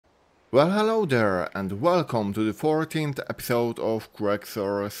Well, hello there, and welcome to the 14th episode of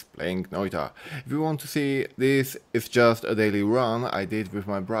Gregsor's Playing Noita. If you want to see, this is just a daily run I did with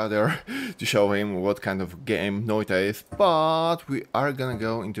my brother to show him what kind of game Noita is, but we are gonna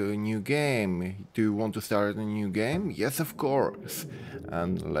go into a new game. Do you want to start a new game? Yes, of course.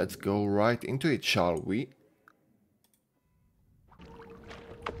 And let's go right into it, shall we?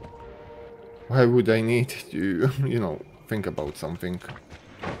 Why would I need to, think about something?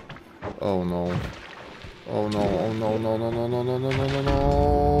 Oh no. Oh no, oh no, no, no, no, no, no, no, no, no,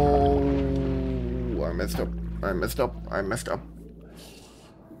 no. I messed up. I messed up. I messed up.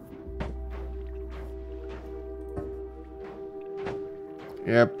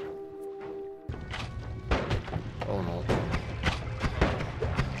 Yep. Oh no.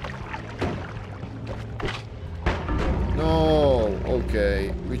 No.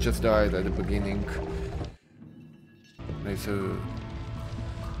 Okay. We just died at the beginning. Nice.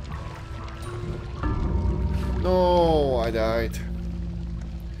 No, I died.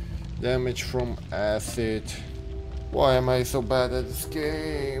 Damage from acid. Why am I so bad at this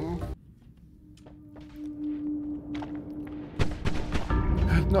game?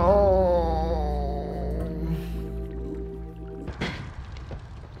 No.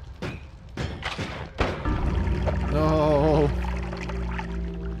 No.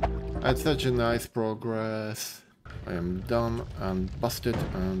 I had such a nice progress. I am done and busted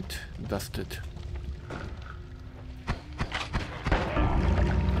and dusted.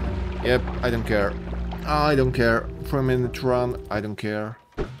 Yep, I don't care. I don't care. 3-minute run, I don't care.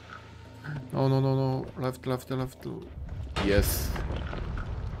 No, no, no, no. Left, left, left. Yes.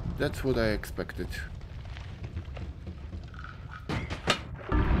 That's what I expected.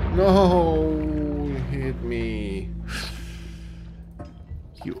 No, you hit me.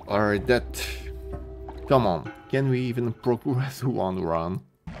 You are dead. Come on, can we even progress one run?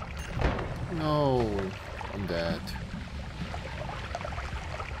 No, I'm dead.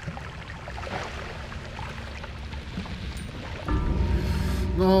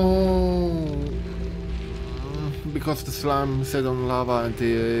 No, because the slime set on lava and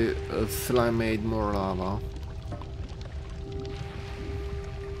the slime made more lava.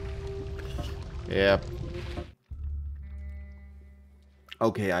 Yep.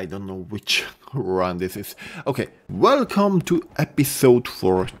 Okay, I don't know which run this is. Okay, welcome to episode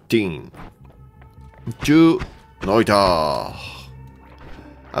 14. To Noita.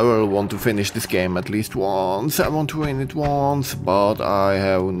 I will want to finish this game at least once. I want to win it once, but I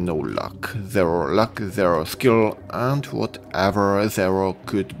have no luck. Zero luck, zero skill, and whatever zero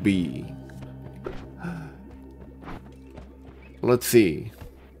could be. Let's see.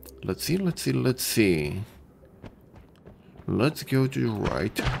 Let's see, let's see, let's see. Let's go to the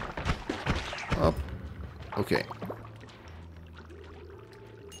right. Up. Okay.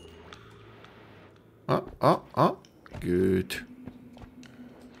 Good.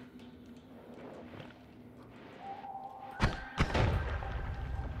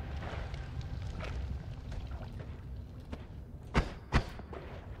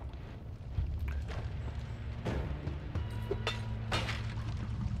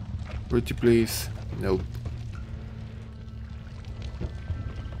 Pretty please. Nope.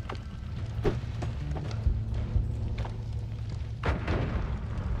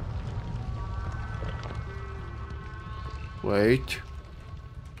 Wait.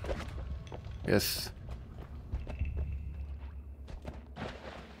 Yes.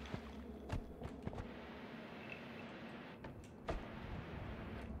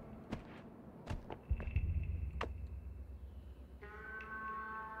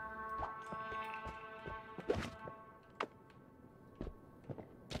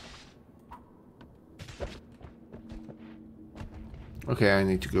 Okay, I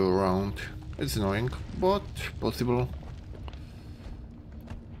need to go around. It's annoying, but possible.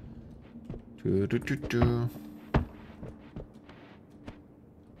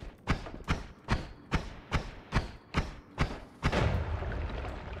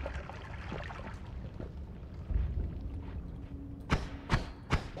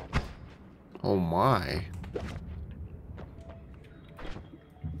 Oh my.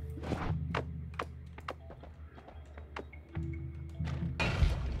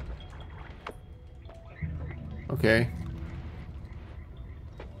 Okay.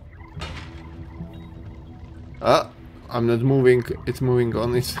 I'm not moving, it's moving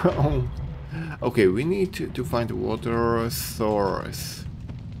on its own. Okay, we need to find a water source.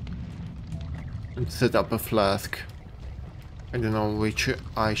 And set up a flask. I don't know which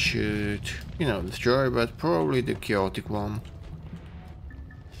I should, destroy, but probably the chaotic one.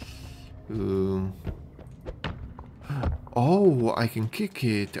 Oh, I can kick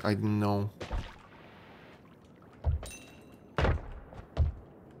it. I didn't know.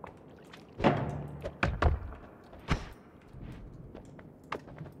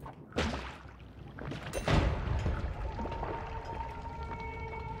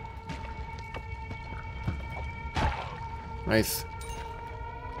 Nice.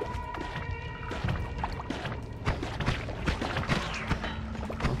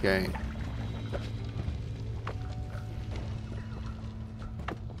 Okay.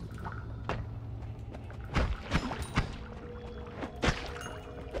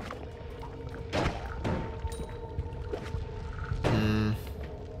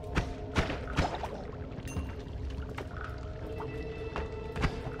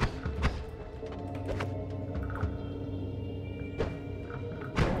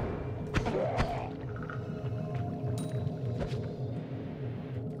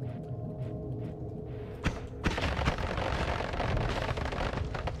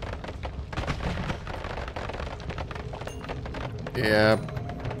 Yeah.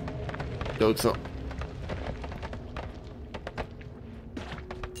 Thought so.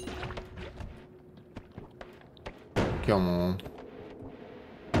 Come on.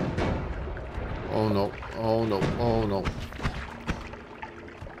 Oh no, oh no, oh no.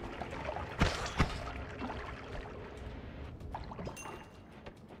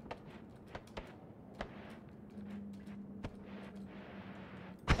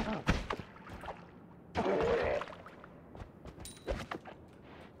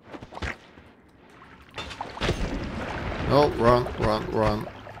 No, run, run, run.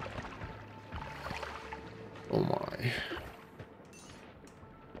 Oh my.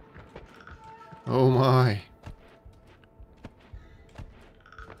 Oh my.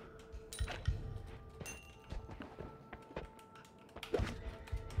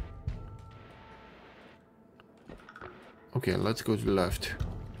 Okay, let's go to the left.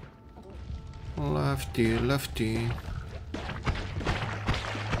 Lefty, lefty.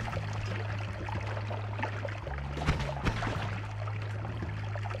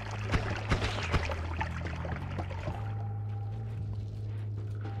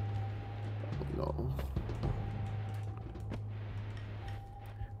 No.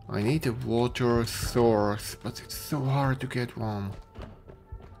 I need a water source, but it's so hard to get one.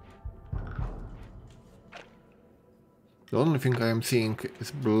 The only thing I am seeing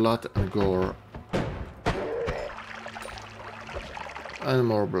is blood and gore. And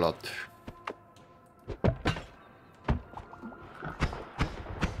more blood.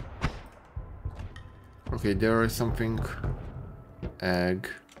 Okay, there is something. Egg.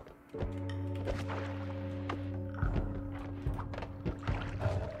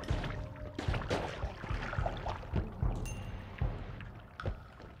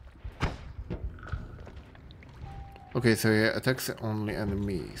 Okay, so he attacks only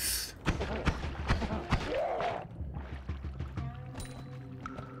enemies.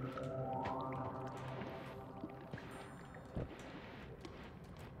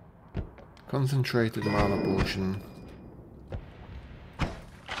 Concentrated mana potion.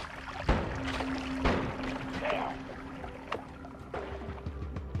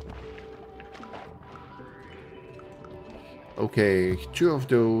 Okay, 2 of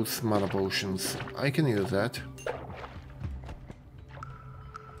those mana potions. I can use that.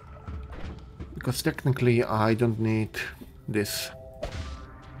 Because technically I don't need this.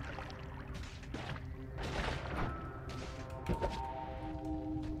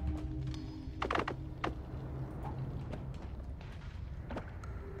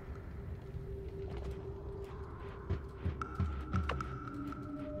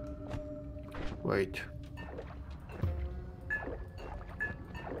 Wait.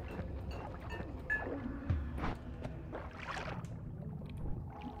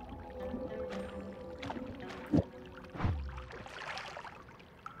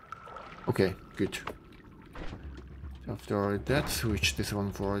 Okay, good. After that, switch this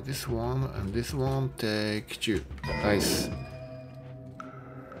one for this one, and this one take 2. Nice.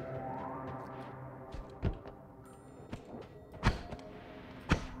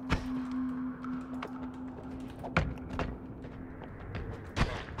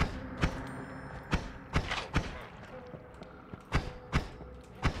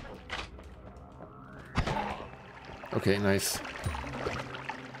 Okay, nice.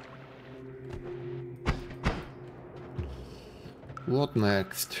 What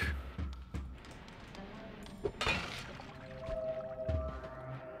next?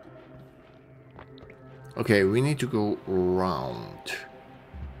 Okay, we need to go around.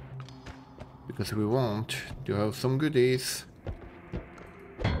 Because we want to have some goodies.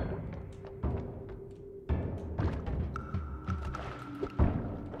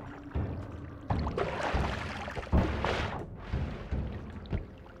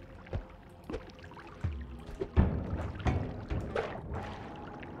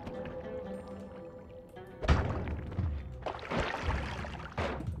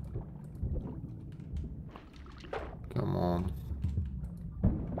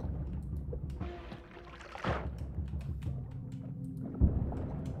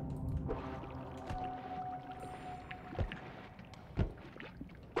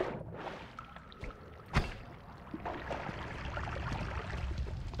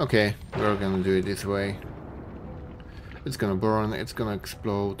 Okay, we're gonna do it this way. It's gonna burn, it's gonna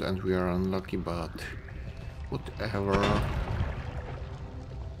explode, and we are unlucky, but whatever.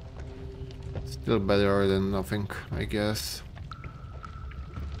 Still better than nothing, I guess.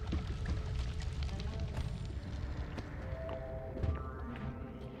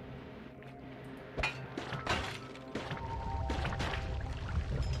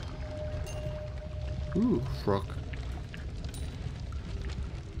 Ooh, frog.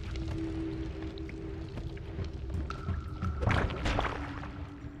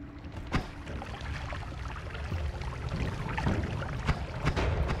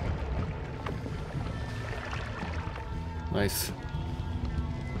 Nice.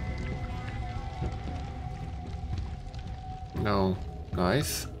 No.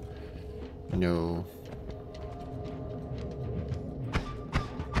 Nice. No.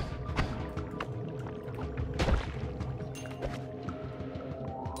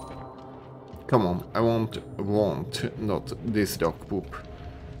 Come on, I want, not this dog poop.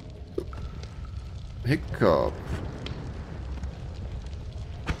 Hiccup.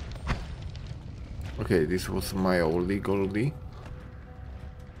 Okay, this was my oldie goldie.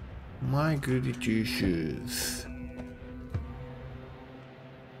 My goody two shoes.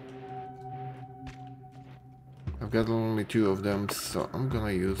 I've got only 2 of them, so I'm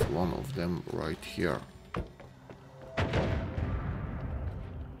gonna use one of them right here.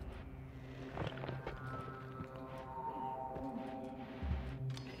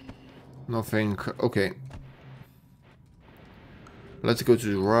 Nothing. Okay. Let's go to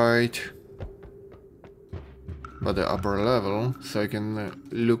the right. But the upper level, so I can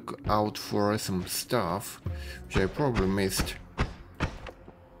look out for some stuff, which I probably missed.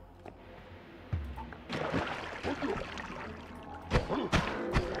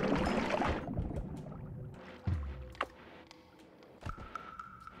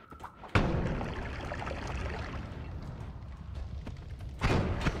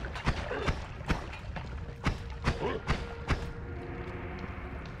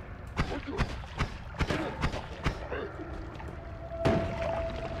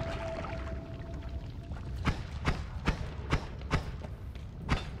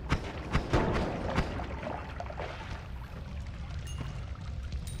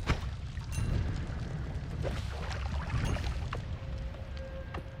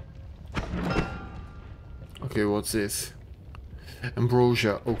 Okay, what's this?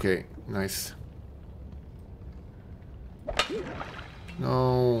 Ambrosia. Okay, nice.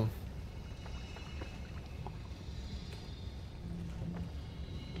 No.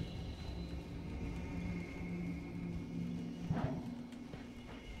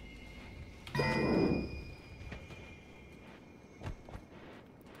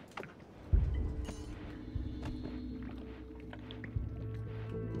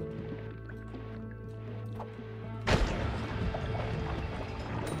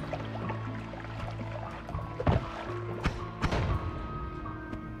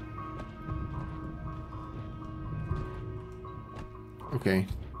 Okay,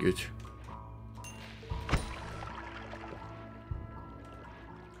 good.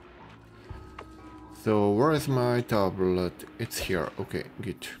 So where is my tablet? It's here. Okay,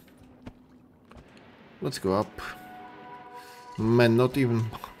 good. Let's go up. Man, not even...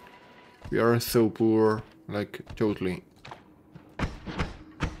 We are so poor. Like, totally.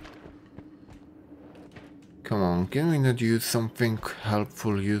 Come on, can we not use something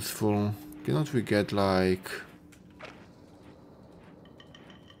helpful, useful? Cannot we get like...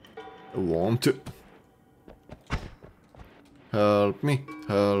 a wand? Help me,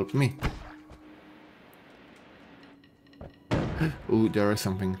 help me. Ooh, there is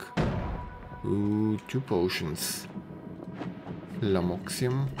something. Ooh, 2 potions.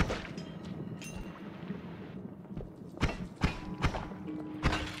 Lamoxium.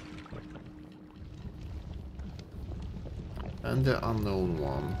 And the unknown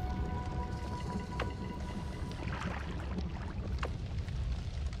one.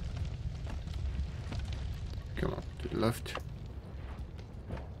 Come on, to the left.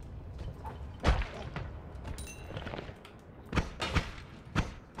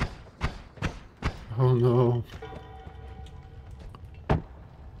 Oh no.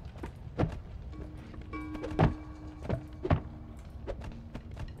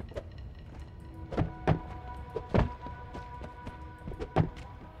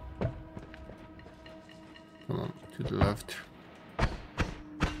 Come on, to the left.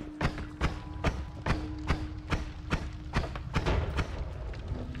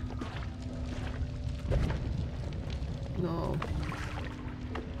 No.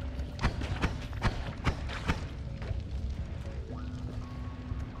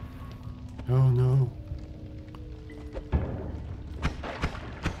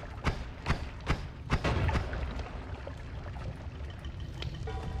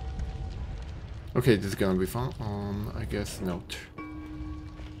 Okay, this is gonna be fun. I guess not.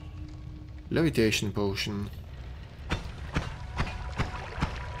 Levitation potion.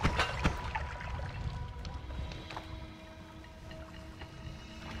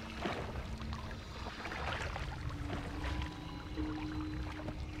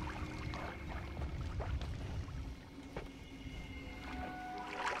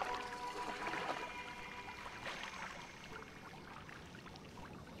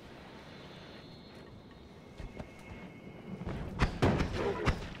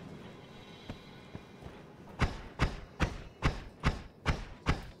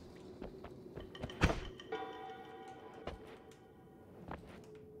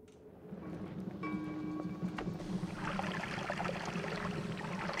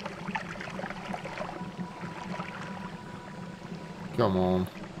 Come on.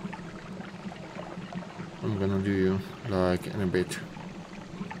 I'm gonna do you like in a bit.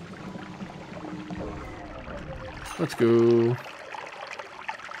 Let's go.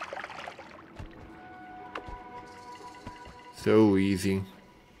 So easy.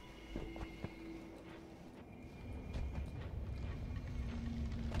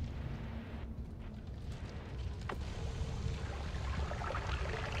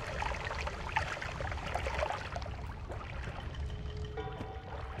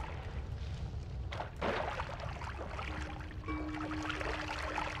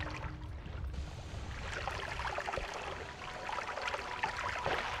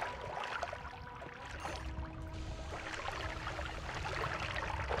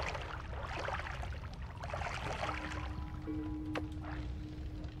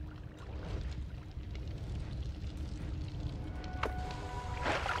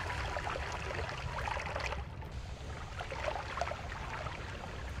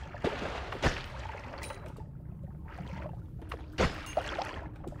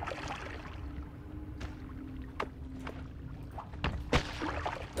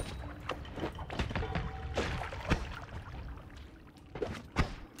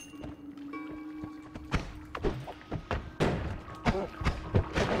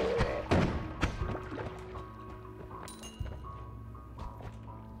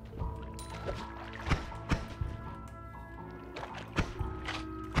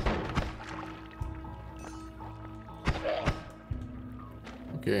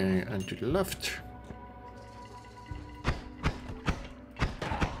 Okay, and to the left.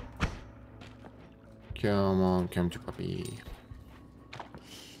 Come on, come to puppy.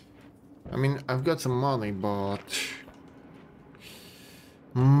 I mean, I've got some money, but...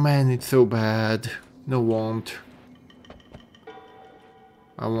 Man, it's so bad. No want.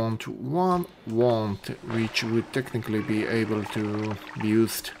 I want one want, which would technically be able to be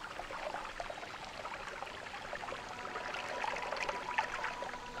used.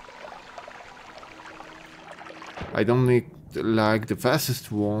 I don't need like the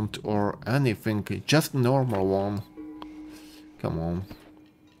fastest wand or anything, just normal one. Come on.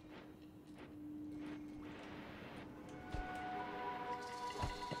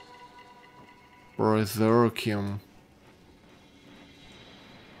 Berserkium.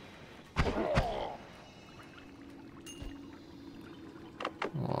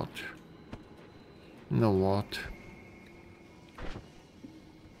 What? No what?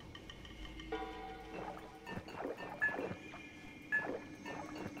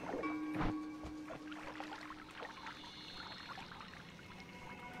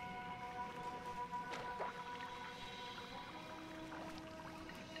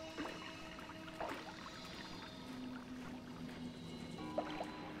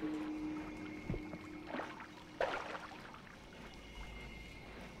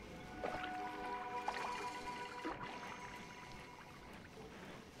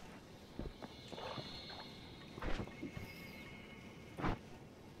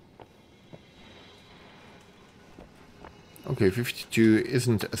 Okay, 52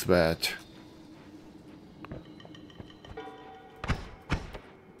 isn't as bad.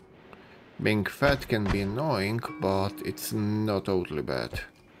 Being fat can be annoying, but it's not totally bad.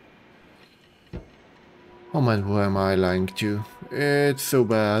 Oh man, who am I lying to? It's so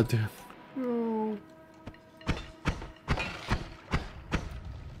bad. No.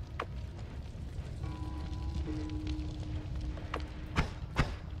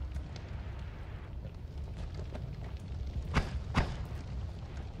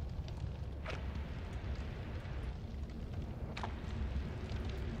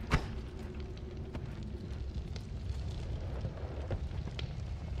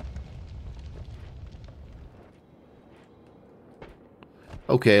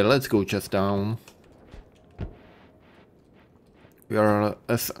 Okay, let's go just down. We are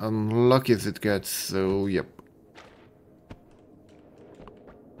as unlucky as it gets, so yep.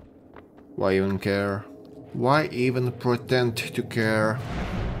 Why even care? Why even pretend to care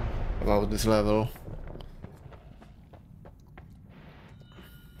about this level?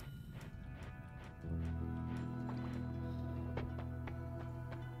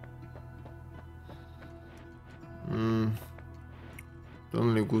 The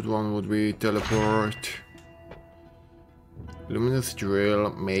only good one would be teleport. Luminous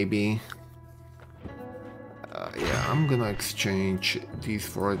Drill, maybe. Yeah, I'm gonna exchange these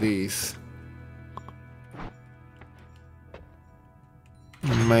for these.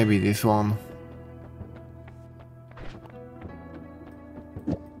 Maybe this one.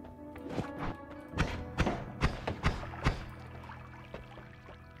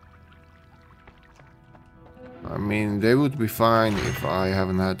 I mean, they would be fine if I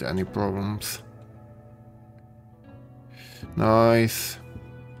haven't had any problems. Nice.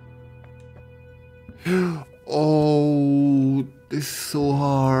 Oh, this is so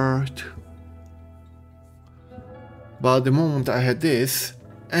hard. But the moment I had this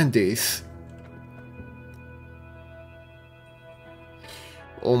and this,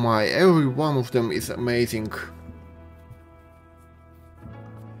 oh my, every one of them is amazing.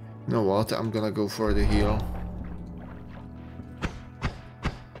 You know what, I'm gonna go for the heal.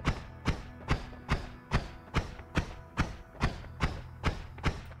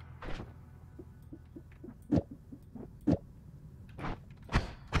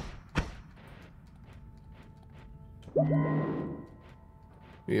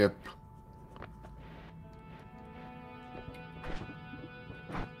 Yep.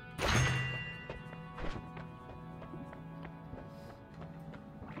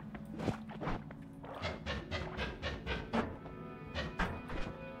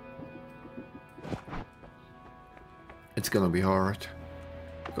 It's gonna be hard.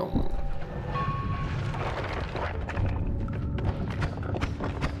 Come on.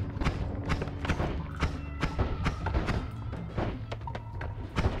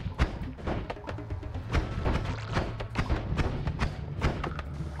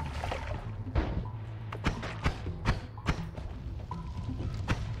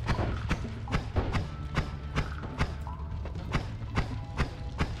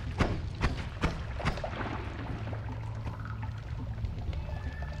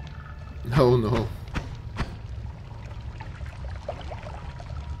 Oh no.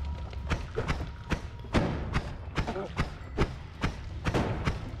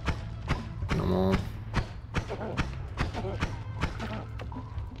 Come on.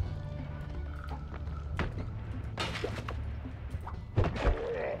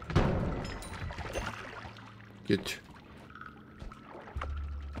 Good.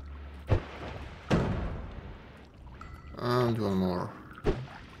 And one more.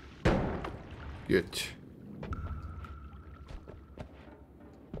 Good.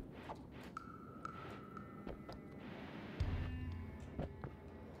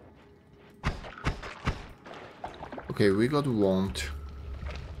 Okay, we got want.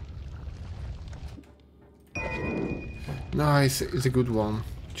 Nice, it's a good one.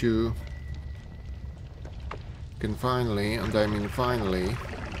 Two. Can finally, and I mean finally,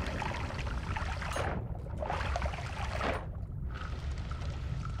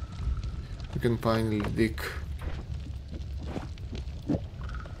 we can finally dig.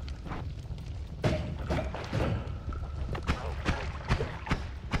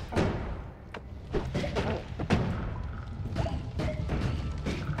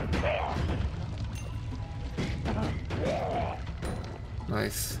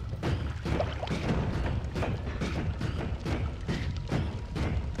 Nice.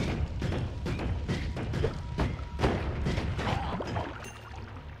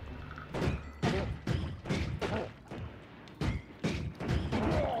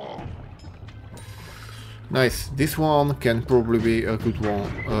 Nice. This one can probably be a good one.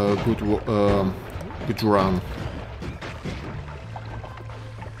 Good run.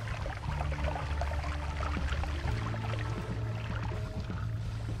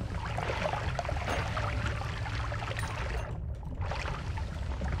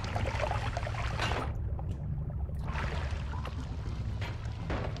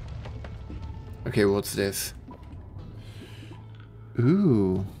 Okay, what's this?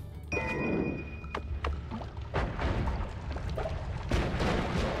 Ooh.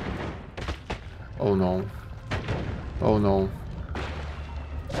 Oh no. Oh no.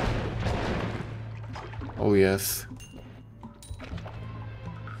 Oh yes.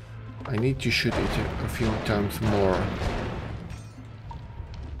 I need to shoot it a few times more.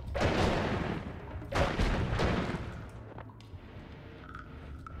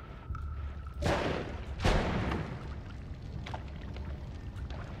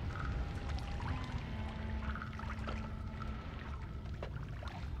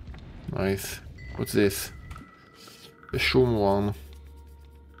 Nice. What's this? The shroom one.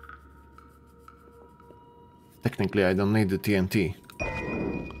 Technically, I don't need the TNT.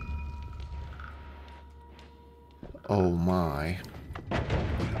 Oh my.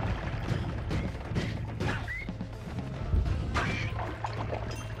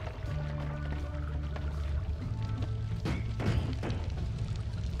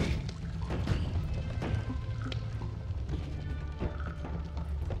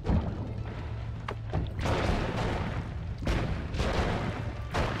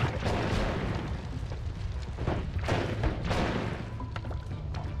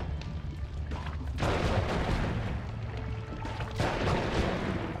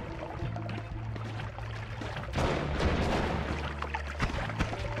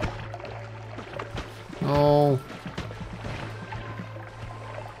 No.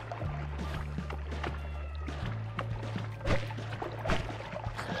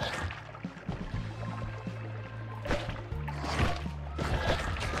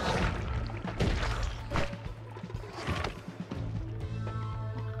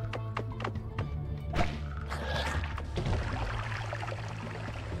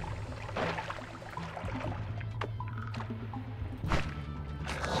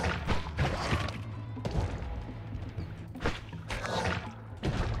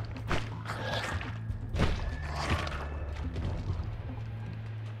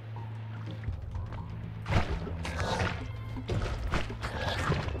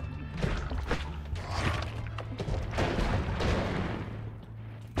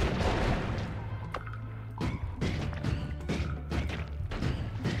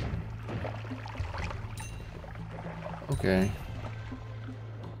 Okay.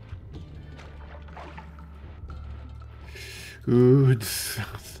 Ooh,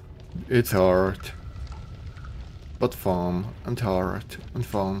 it's hard. But fun and hard and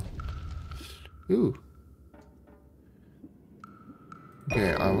fun. Ooh.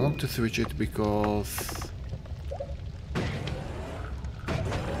 Okay, I want to switch it because...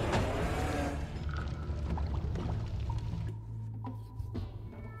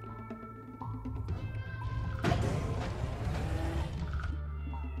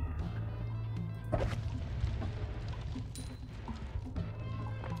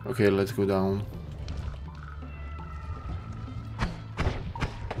 Okay, let's go down.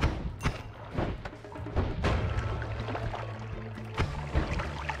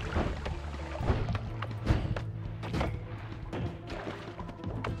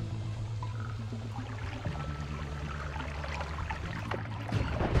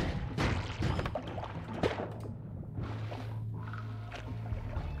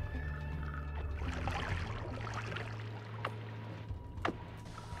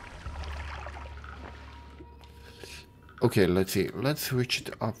 Okay, let's see. Let's switch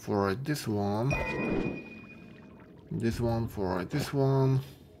it up for this one. This one for this one.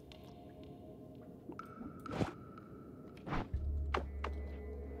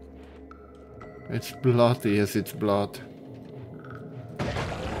 It's blood, yes, it's blood.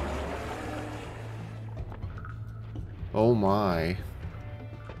 Oh my.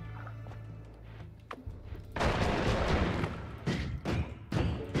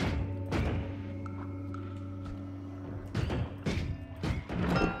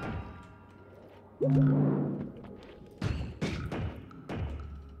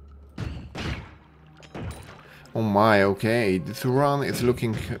 Oh my, okay, this run is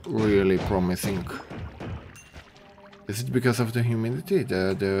looking really promising. Is it because of the humidity?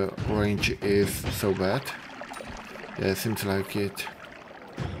 The range is so bad? Yeah, seems like it.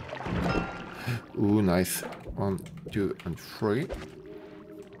 Ooh, nice. 1, 2, and 3.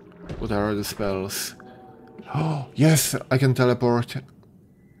 What are the spells? Oh, yes, I can teleport.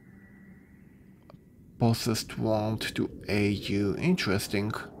 Possessed want to aid you.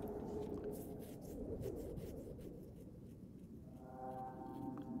 Interesting.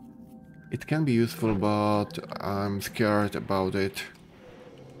 It can be useful, but I'm scared about it.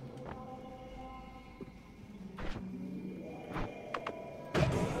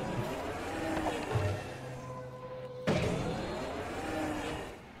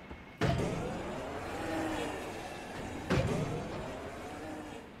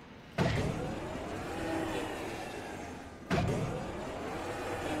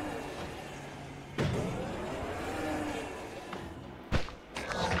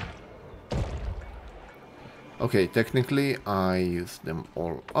 Okay, technically I used them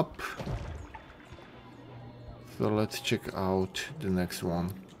all up. So let's check out the next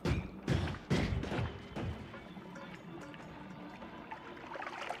one.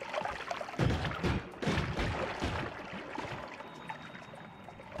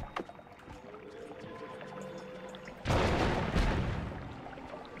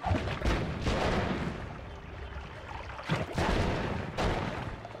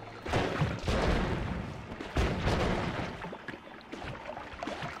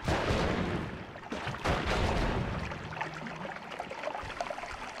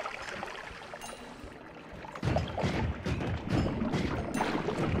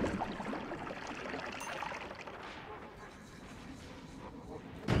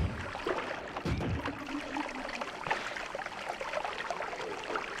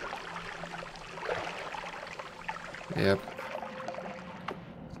 Yep.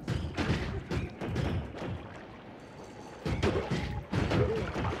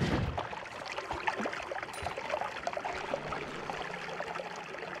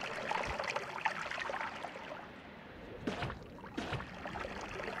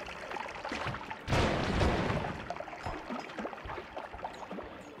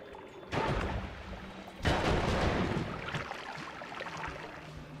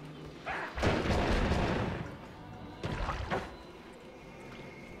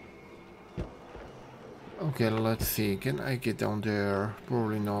 Okay, let's see. Can I get down there?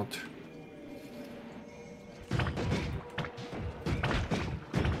 Probably not.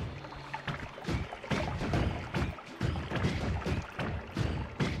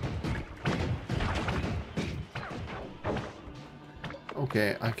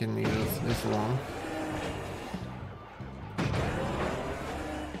 Okay, I can use this one.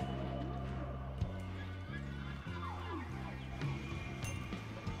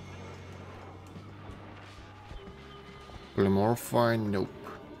 Glimorify? Nope.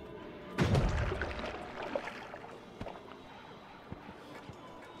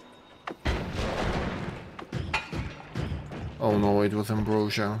 Oh no, it was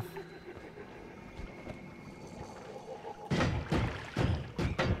ambrosia.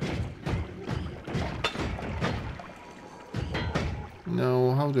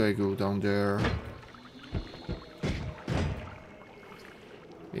 No, how do I go down there?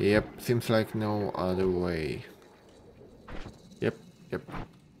 Yep, seems like no other way. Yep.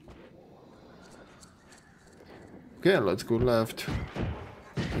 Okay, let's go left,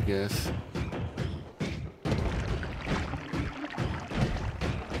 I guess.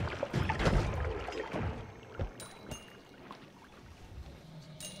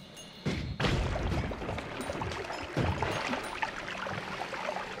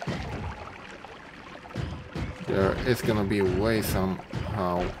 There is gonna be a way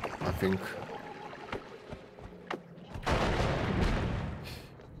somehow, I think.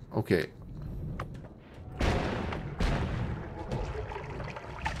 Okay.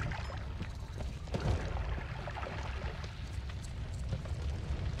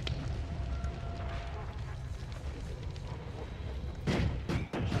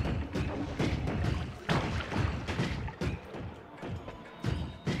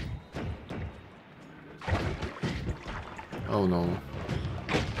 Oh no.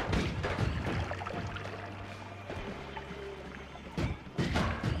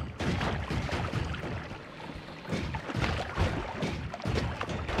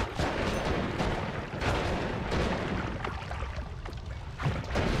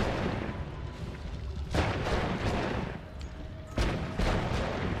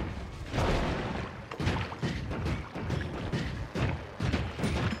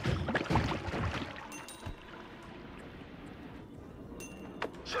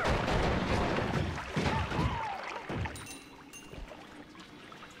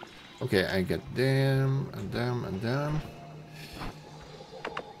 Okay, I get them and them and them.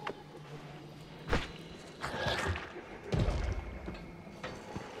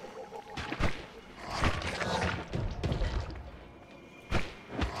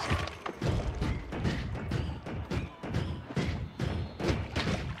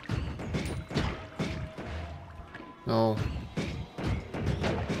 No.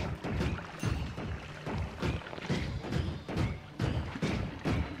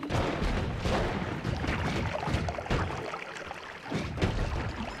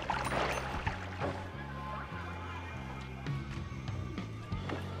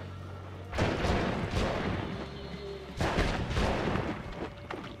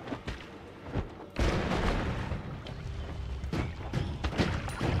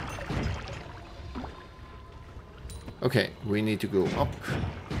 Okay, we need to go up.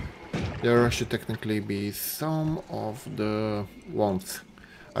 There should technically be some of the wands.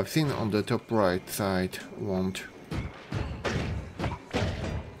 I've seen on the top right side wand.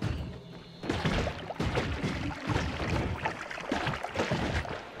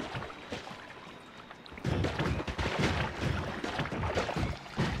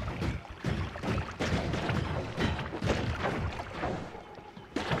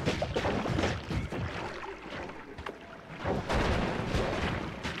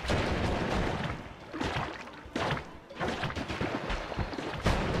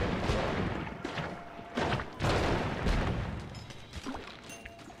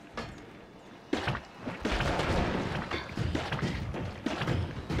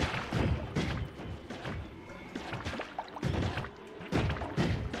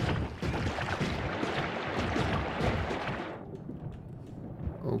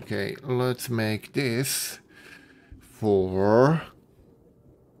 Okay, let's make this for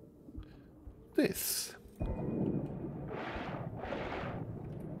this.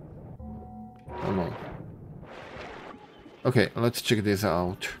 Oh no. Okay, let's check this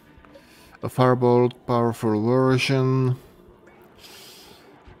out. A firebolt, powerful version.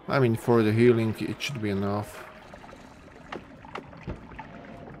 I mean, for the healing it should be enough.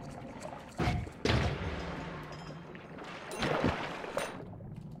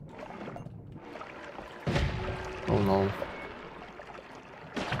 Oh no.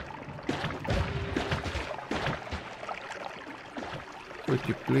 Could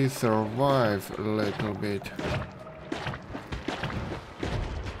you please survive a little bit?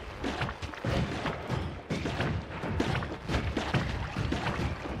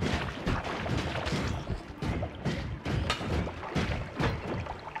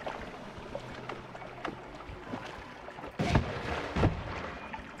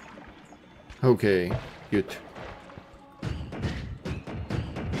 Okay, good.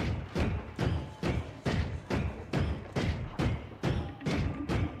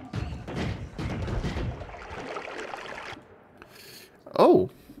 Oh,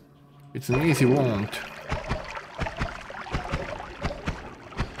 it's an easy wound.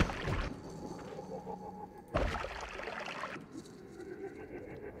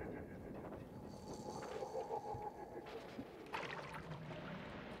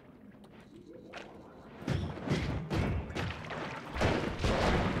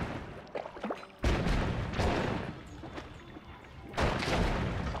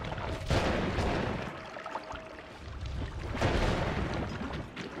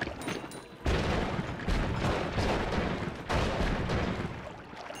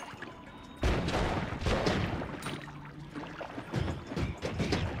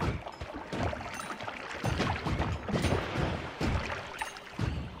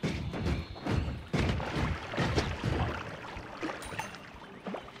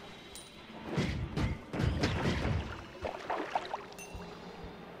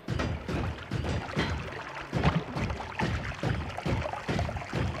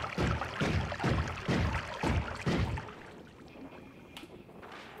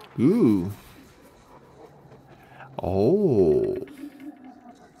 Ooh. Oh.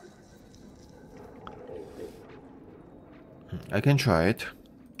 I can try it.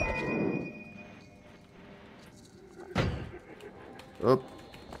 Oh.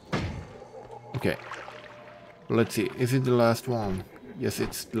 Okay. Let's see. Is it the last one? Yes,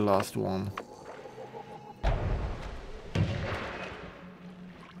 it's the last one.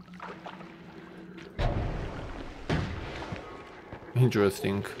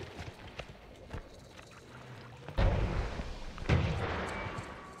 Interesting.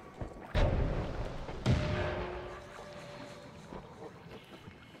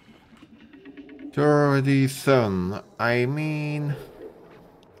 The sun. I mean,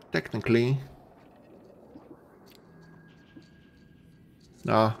 technically.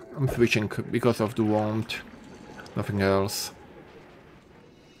 Ah, I'm switching because of the warmth. Nothing else.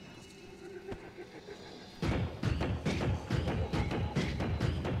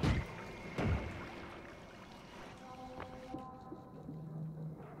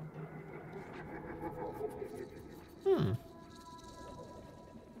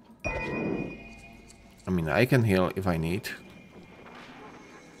 I mean, I can heal if I need.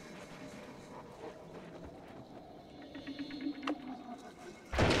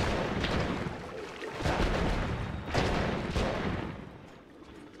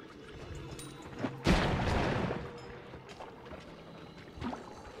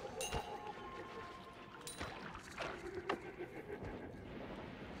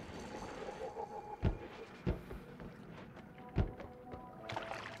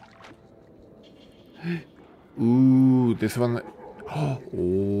 Ooh, this one.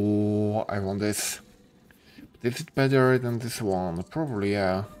 Oh, I want this. But is it better than this one? Probably,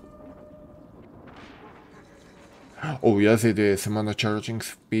 yeah. Oh, yes, it is. I'm on a charging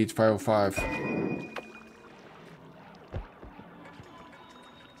speed 505.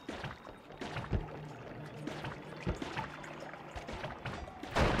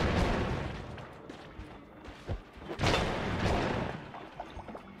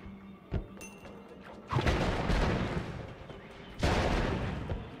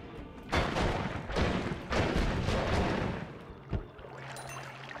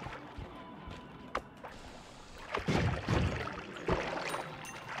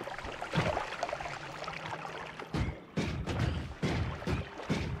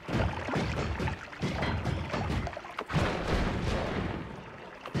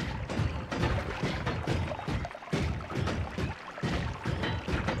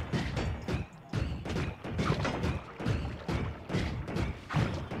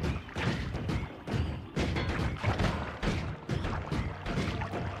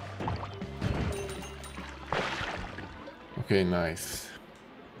 Okay, nice.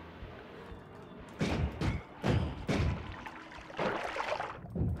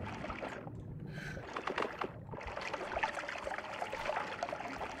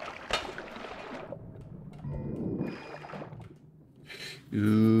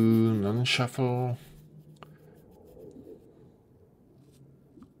 Ooh, non-shuffle.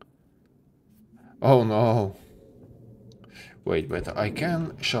 Oh no. Wait, but I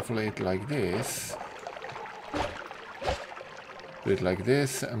can shuffle it like this. Do it like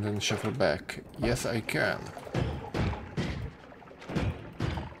this and then shuffle back. Yes, I can.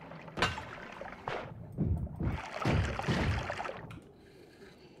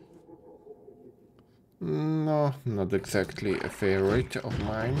 No, not exactly a favorite of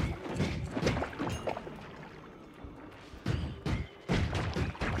mine.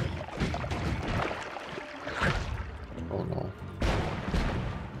 Oh no.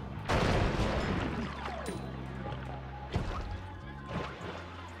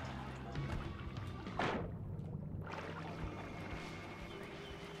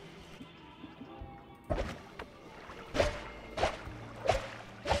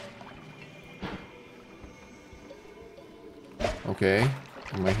 Okay,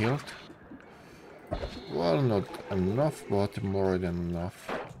 am I healed? Well, not enough, but more than enough.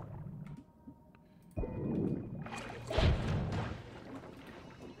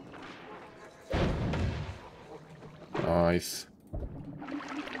 Nice.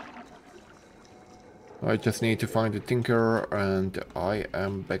 I just need to find the Tinker and I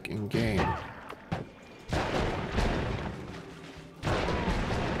am back in game.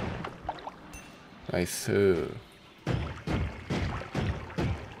 Nice.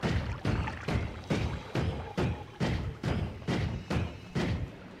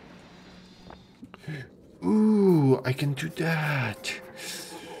 Ooh, I can do that.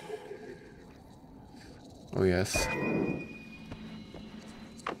 Oh yes.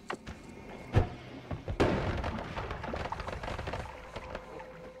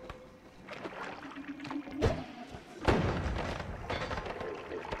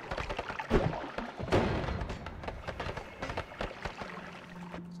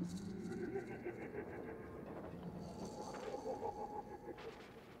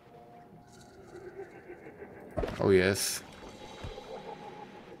 Oh yes.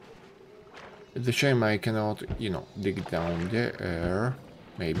 It's a shame I cannot, you know, dig down there.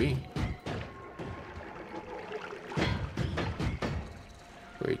 Maybe.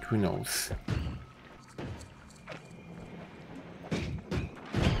 Wait, who knows?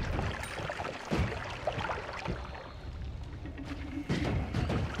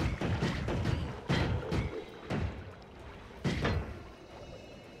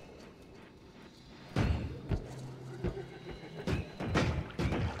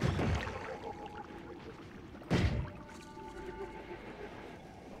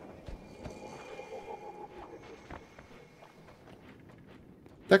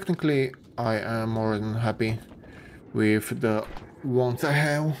 Technically, I am more than happy with the ones I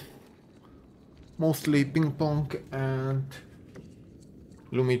have. Mostly ping pong and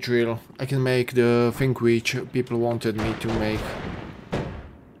Lumi Drill. I can make the thing which people wanted me to make.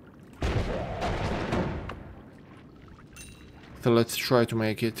 So let's try to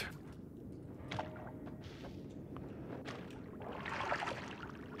make it.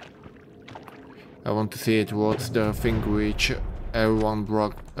 I want to see it. What's the thing which everyone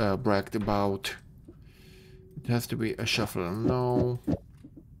bragged about? It has to be a shuffle. No.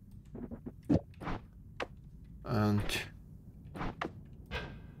 And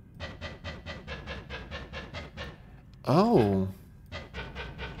oh.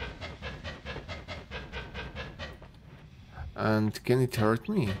 And can it hurt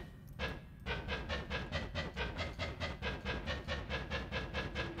me?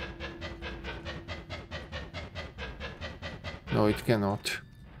 No, it cannot.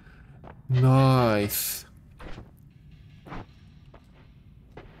 Nice.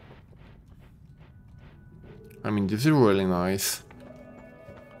 I mean, this is really nice.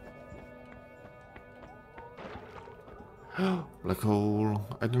 Black hole.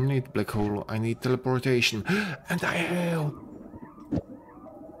 I don't need black hole. I need teleportation. And I have.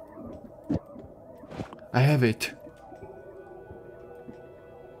 I have it.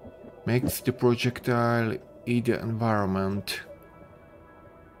 Makes the projectile eat the environment.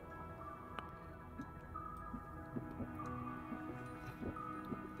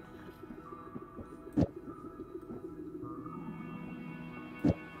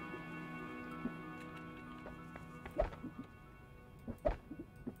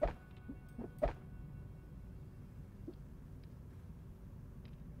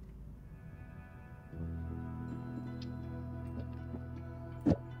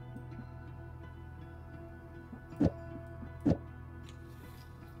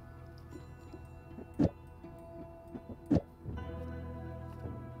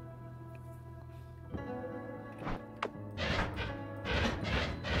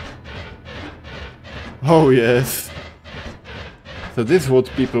 Oh yes. So this is what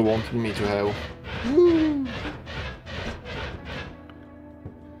people wanted me to have. Woo.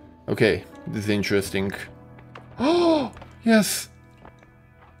 Okay, this is interesting. Oh yes.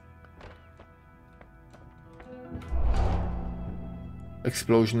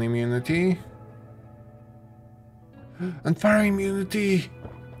 Explosion immunity. And fire immunity.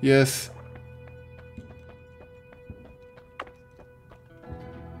 Yes.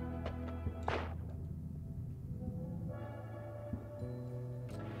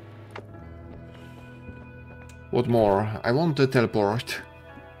 What more? I want to teleport.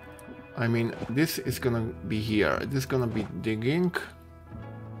 I mean, this is gonna be here. This is gonna be digging.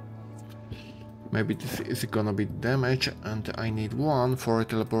 Maybe this is gonna be damage, and I need one for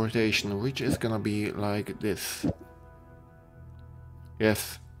teleportation, which is gonna be like this.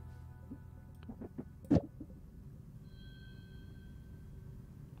 Yes.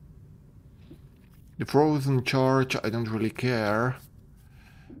 The frozen charge, I don't really care,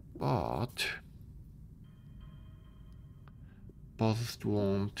 but possessed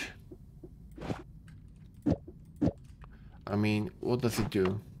won't. I mean, what does it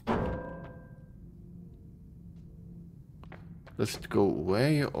do? Does it go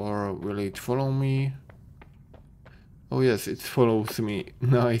away or will it follow me? Oh yes, it follows me.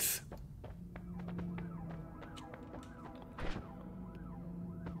 Nice.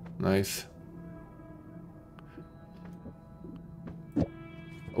 Nice.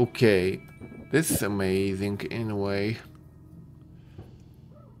 Okay, this is amazing in a way.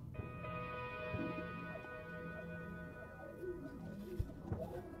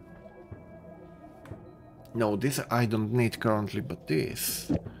 No, this I don't need currently, but this.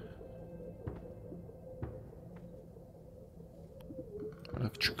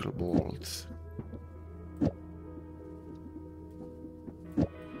 Electrical bolts.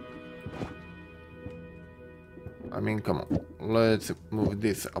 I mean, come on. Let's move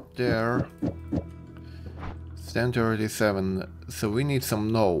this up there. 1037. So we need some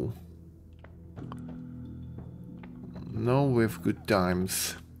no. No with good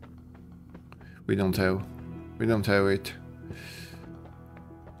times. We don't have. We don't have it.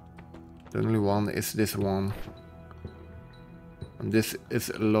 The only one is this one. And this is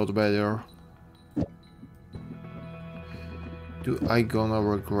a lot better. Do I gonna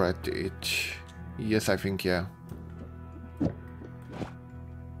regret it? Yes, I think, yeah.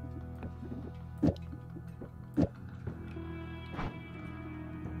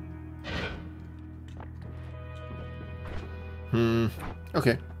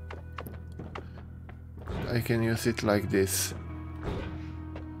 Okay. I can use it like this.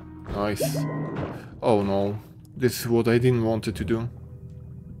 Nice. Oh no. This is what I didn't want it to do.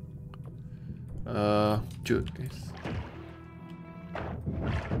 Do this.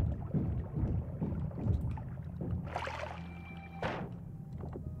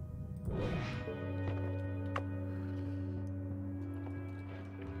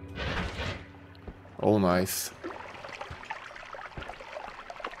 Oh, nice.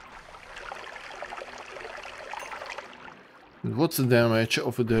 And what's the damage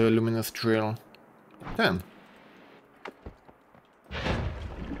of the Luminous Drill? 10.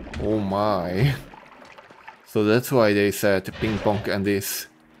 Oh my. So that's why they said ping pong and this.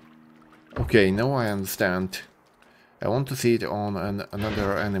 Okay, now I understand. I want to see it on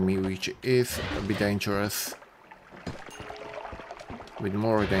another enemy which is a bit dangerous. A bit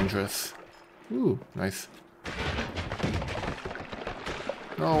more dangerous. Ooh, nice.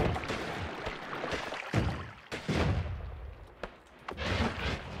 No.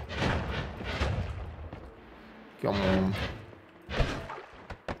 Come on.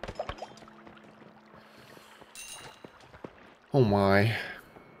 Oh my.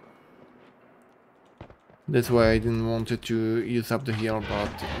 That's why I didn't want to use up the heal, but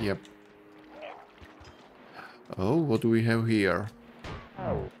yep. Oh, what do we have here?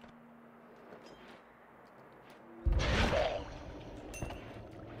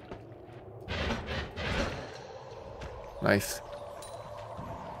 Nice.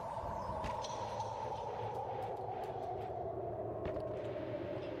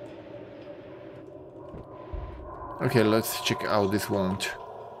 Okay, let's check out this wand.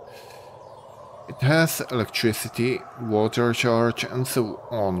 It has electricity, water charge and so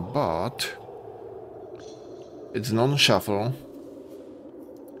on, but it's non-shuffle.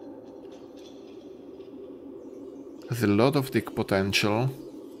 Has a lot of tick potential.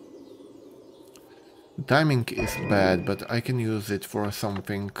 The timing is bad, but I can use it for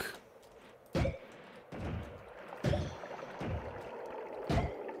something.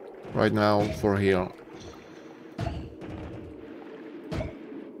 Right now for heal.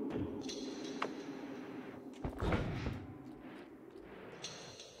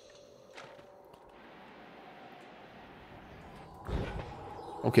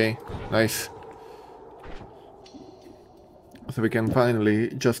 Okay, nice. So we can finally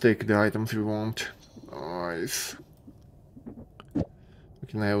just take the items we want. Nice. We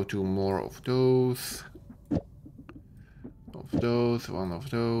can have 2 more of those. One of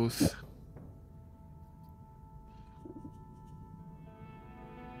those.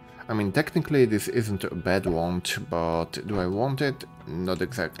 I mean, technically this isn't a bad want, but do I want it? Not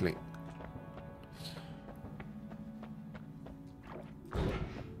exactly.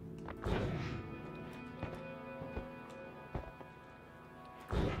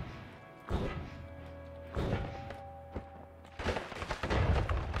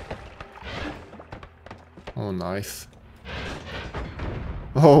 Oh, nice.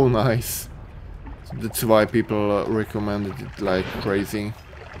 Oh, nice. That's why people recommended it like crazy.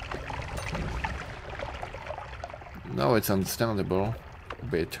 Now it's understandable. A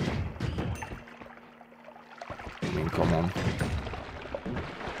bit. I mean, come on.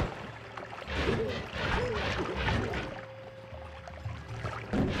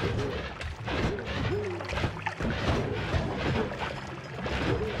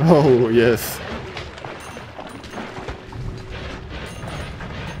 Oh, yes.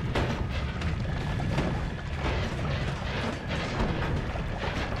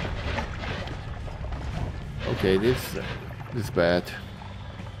 Okay, this is bad.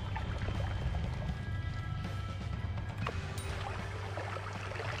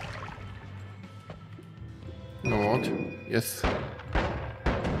 You know what? Yes.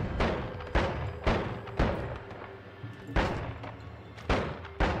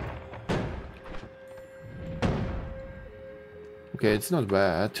 Okay, it's not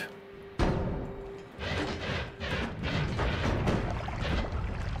bad.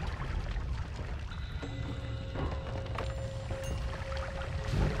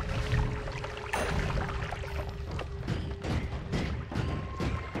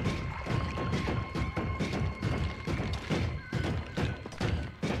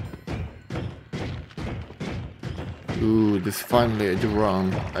 Ooh, this is finally the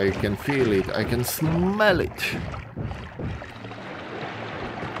run. I can feel it, I can smell it.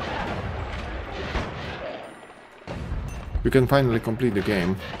 We can finally complete the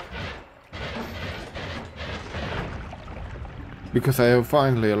game. Because I have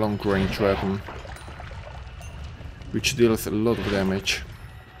finally a long-range weapon, which deals a lot of damage.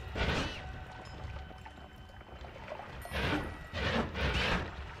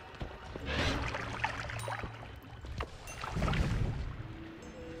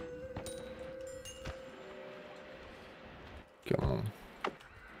 Come on.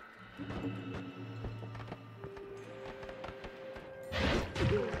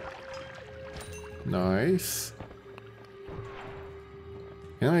 Nice.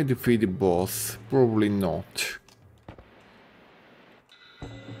 Can I defeat the boss? Probably not.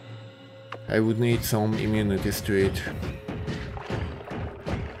 I would need some immunities to it.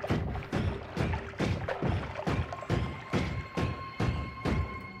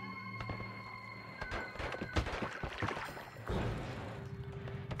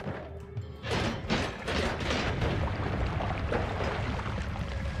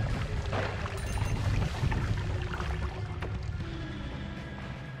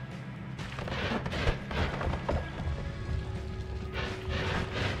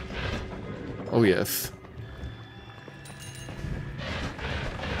 Oh yes.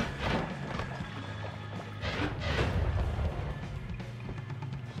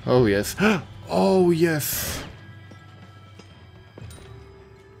 Oh yes. Oh yes.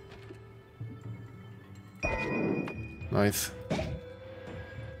 Nice.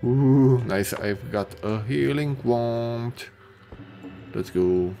 Ooh, nice. I've got a healing wand. Let's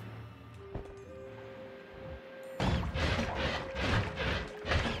go.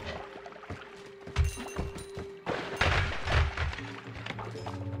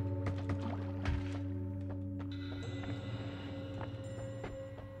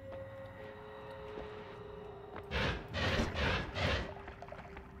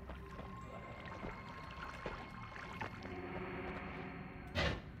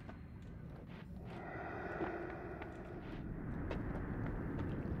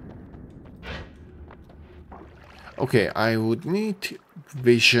 Okay, I would need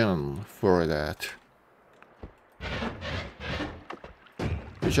vision for that,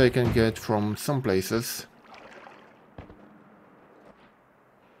 which I can get from some places.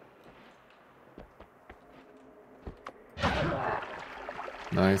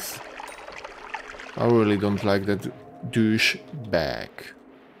 Nice. I really don't like that douche bag.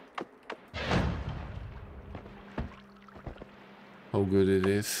 How good it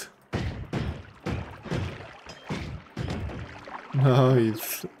is.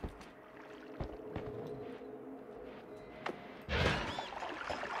 Nice.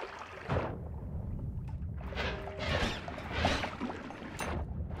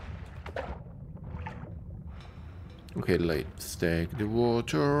 Okay, let's take the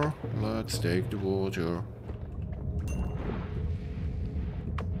water. Let's take the water.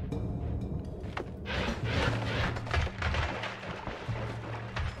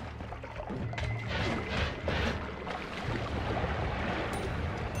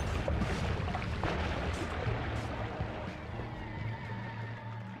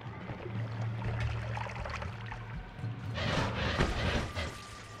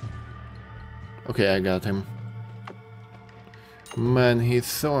 Okay, I got him. Man, he's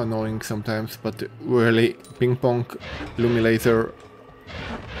so annoying sometimes, but really, Ping Pong Luminous,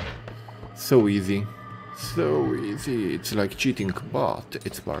 so easy. So easy. It's like cheating, but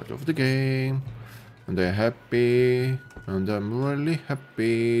it's part of the game. And I'm happy. And I'm really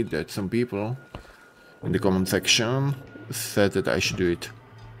happy that some people in the comment section said that I should do it.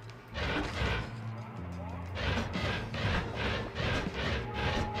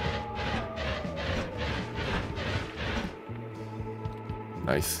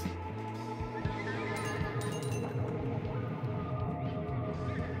 Nice.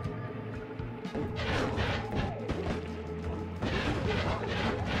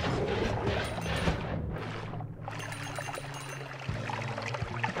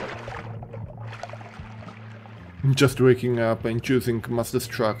 Just waking up and choosing mass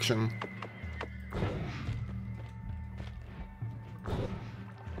destruction.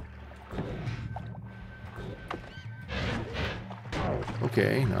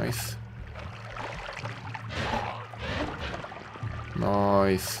 Okay, nice.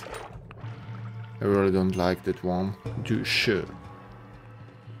 Nice. I really don't like that one. Do sure.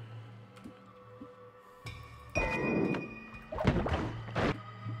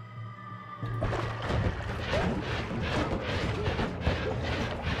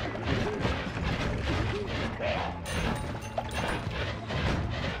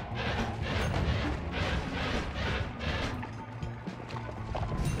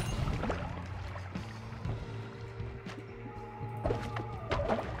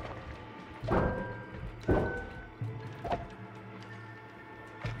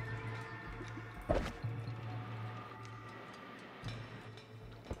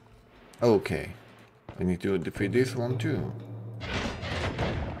 Okay, I need to defeat this one too.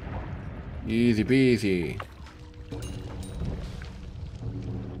 Easy peasy.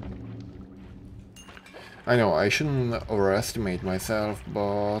 I know, I shouldn't overestimate myself,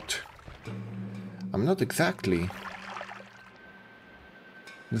 but I'm not exactly.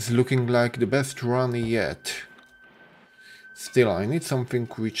 This is looking like the best run yet. Still, I need something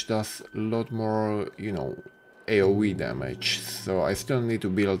which does a lot more, you know, AoE damage, so I still need to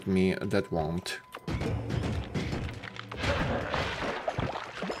build me that wand.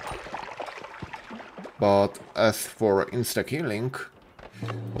 But as for insta-killing,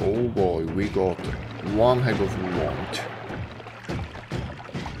 oh boy, we got one heck of a wand.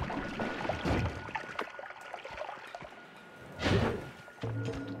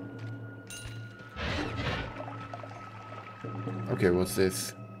 Okay, what's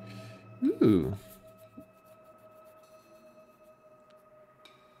this? Ooh.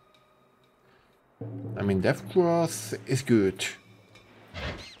 I mean, Death Cross is good.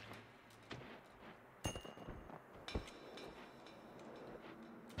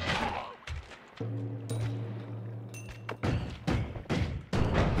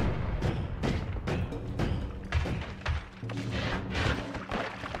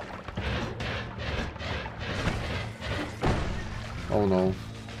 Oh no.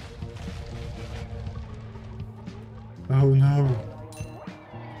 Oh no.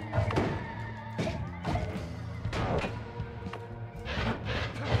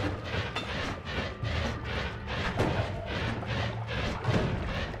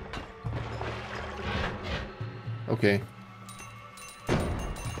 Okay.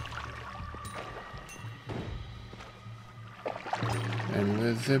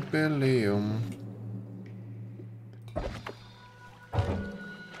 Invisibilium.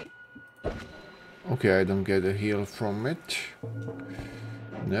 Okay, I don't get a heal from it.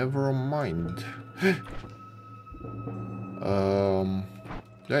 Never mind. Did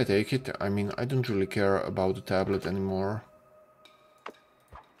I take it? I mean, I don't really care about the tablet anymore.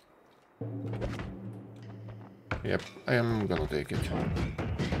 Yep, I am gonna take it.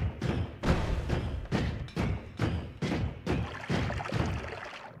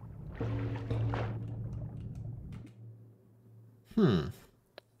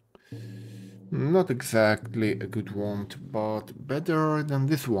 Not exactly a good wand, but better than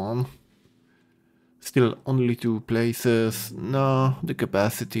this one. Still only 2 places. No, the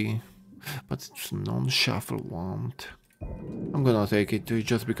capacity. But it's non-shuffle wand. I'm gonna take it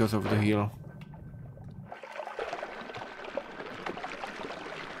just because of the heal.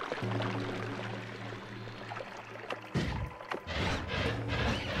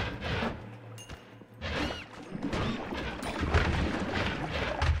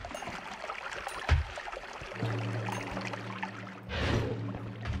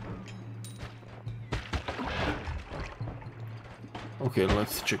 Okay,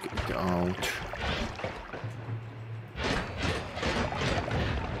 let's check it out.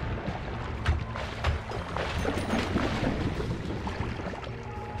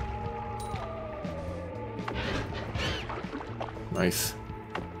 Nice.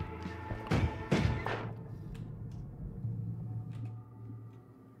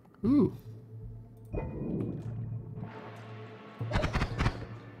 Ooh.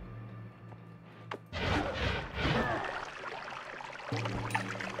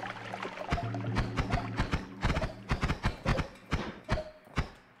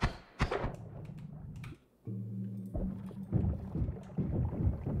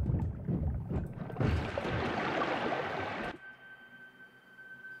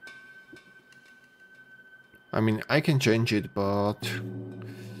 I mean, I can change it, but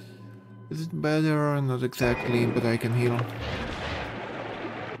is it better? Not exactly, but I can heal.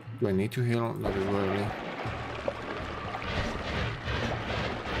 Do I need to heal? Not really.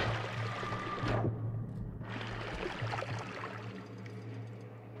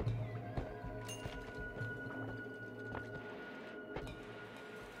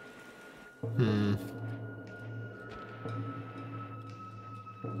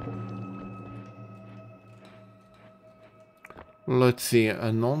 Let's see,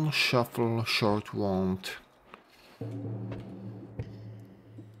 a non-shuffle short wand.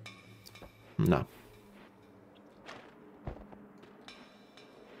 No.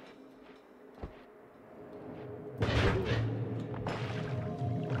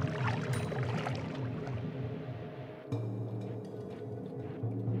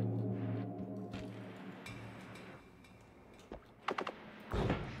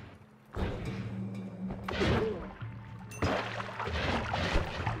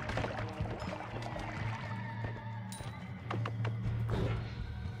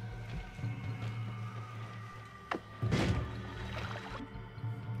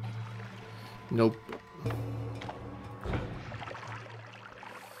 Nope.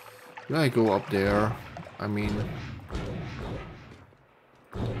 Can I go up there? I mean...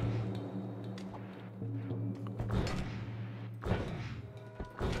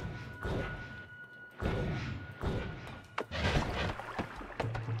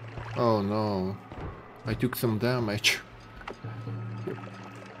 Oh no. I took some damage.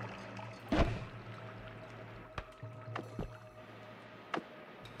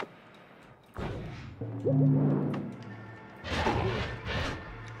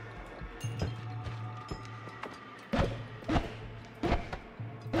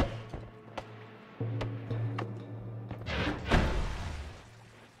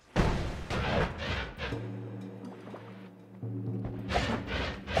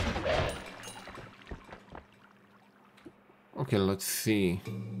 Okay, let's see.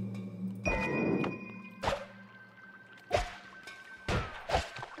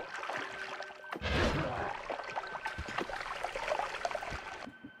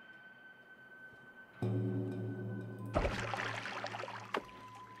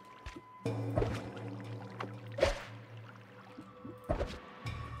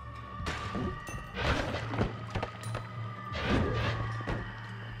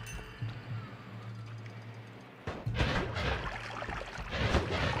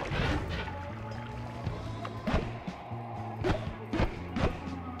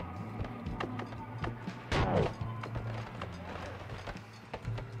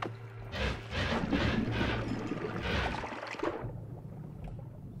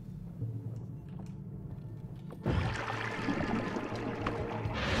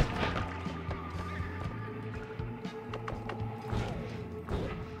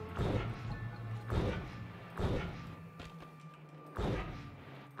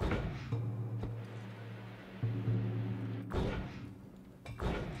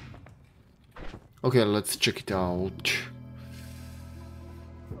 Okay, let's check it out.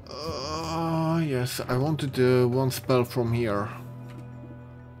 Yes, I wanted one spell from here.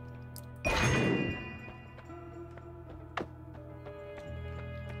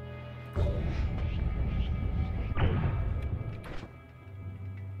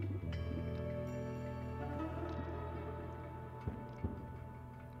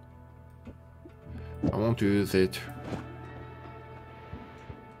 Don't use it.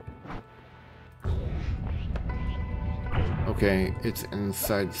 Okay, it's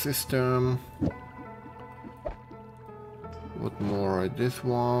inside the system. What more? This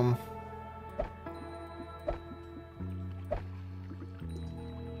one.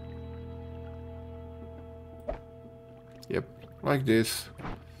 Yep, like this.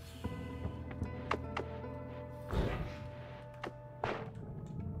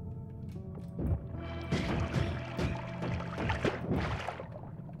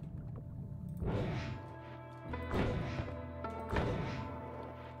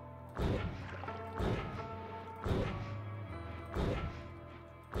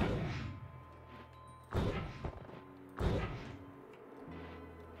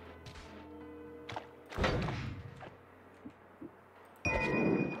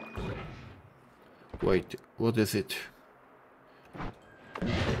 Wait, what is it?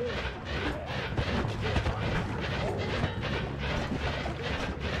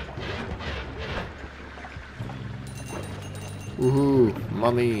 Woohoo,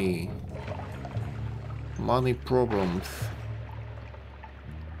 money. Money problems.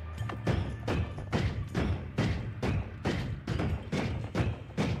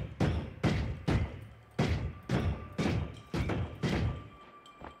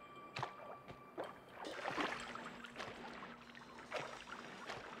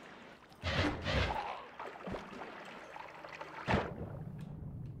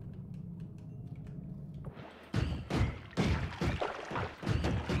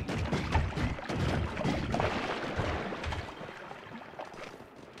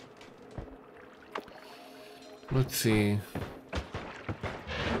 Let's see.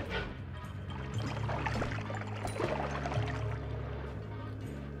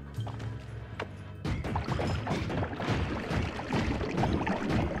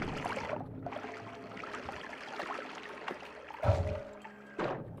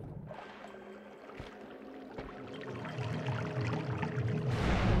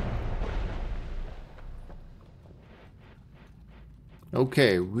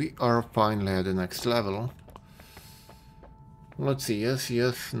 Okay, we are finally at the next level. Let's see, yes,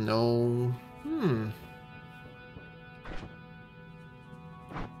 yes, no.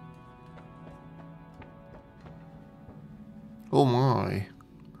 Oh my.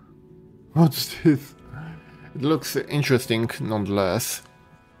 What's this? It looks interesting nonetheless.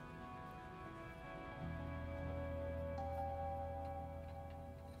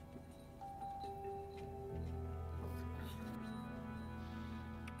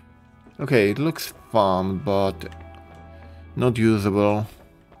 Okay, it looks fun, but not usable.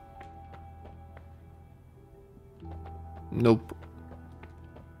 Nope.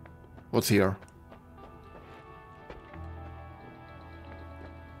 What's here?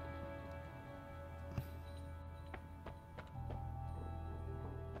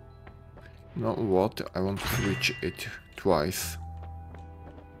 You know what? I want to switch it twice.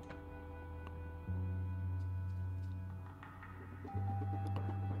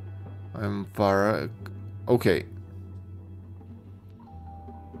 I'm far... Okay.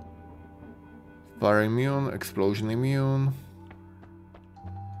 Fire immune, explosion immune.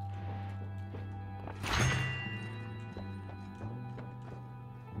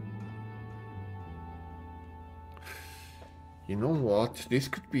 You know what? This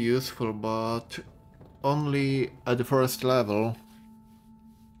could be useful, but only at the first level.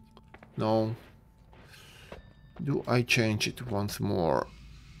 No. Do I change it once more?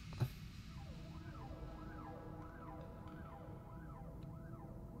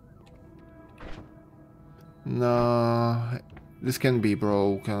 Nah, this can be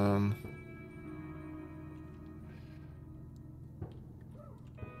broken.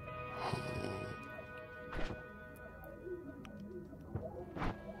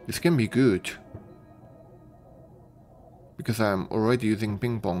 This can be good. Because I'm already using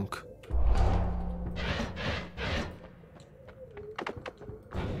ping pong.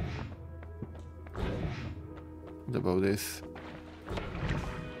 What about this?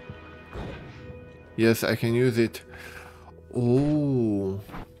 Yes, I can use it. Oh.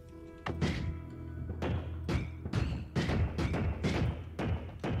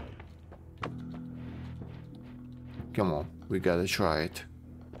 Come on, we gotta try it.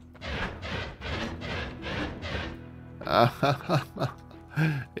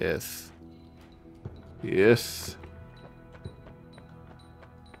 Yes. Yes.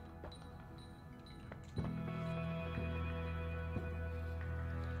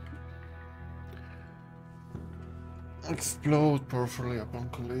 Explode powerfully upon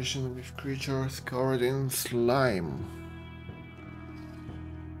collision with creatures covered in slime.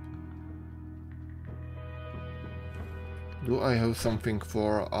 Do I have something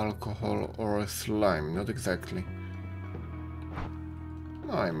for alcohol or slime? Not exactly.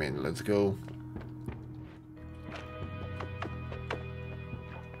 I mean, let's go.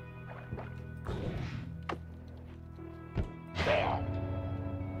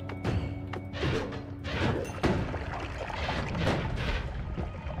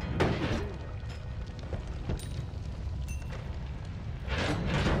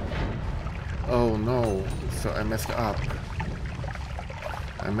 Oh no, so I messed up.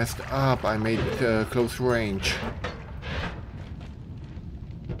 I made close range.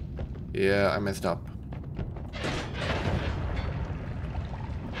 Yeah, I messed up.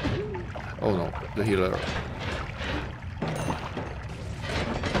 Oh no, the healer.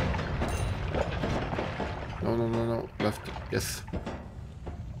 No, left, yes.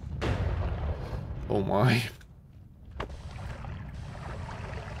 Oh my.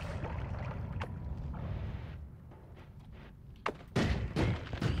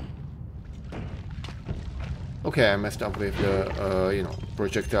 Okay, I messed up with the, you know,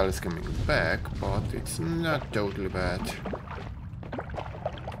 projectiles coming back, but it's not totally bad.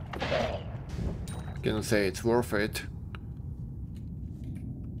 Cannot say it's worth it.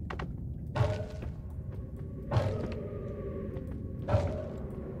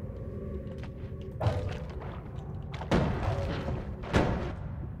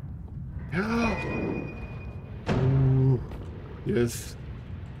 Ooh, yes.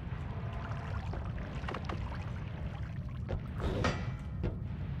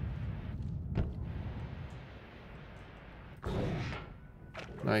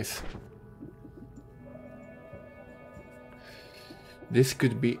 Nice. This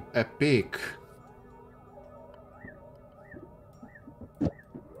could be epic.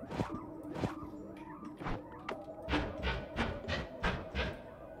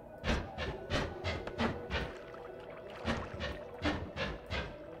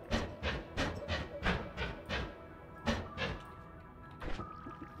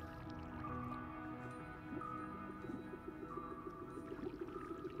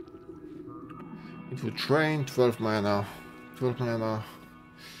 It would drain 12 mana. 12 mana.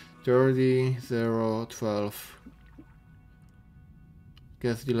 30, 0, 12.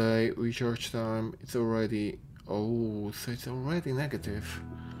 Gas delay, recharge time. It's already... Oh, so it's already negative.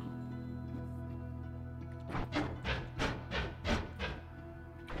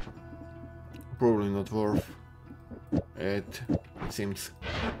 Probably not worth it seems.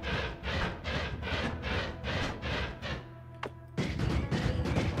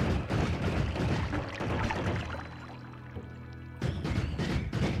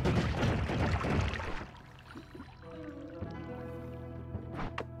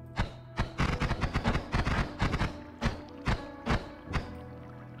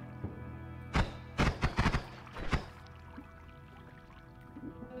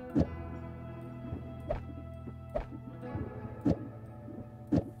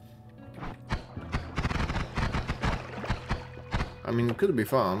 I mean, it could be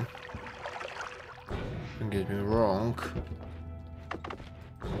fun. Don't get me wrong.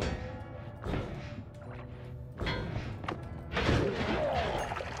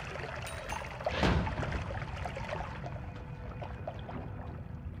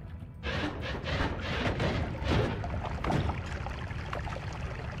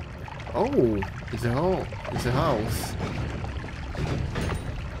 Oh, it's a hole. It's a house.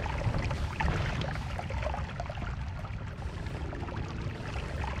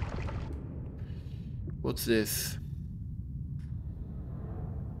 What's this?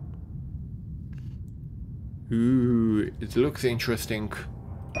 Ooh, it looks interesting.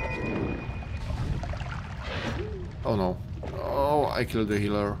 Oh no. Oh, I killed the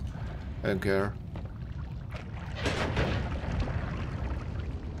healer. I don't care.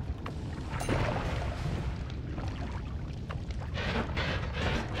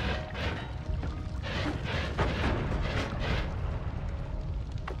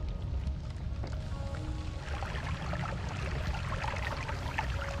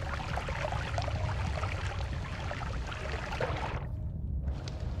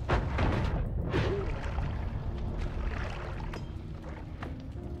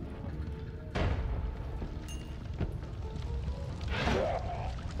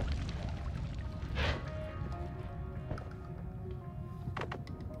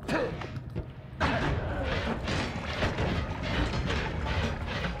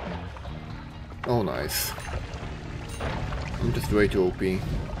 Oh, nice. I'm just way too OP.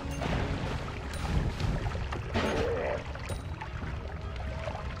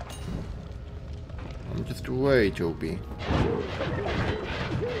 I'm just way too OP.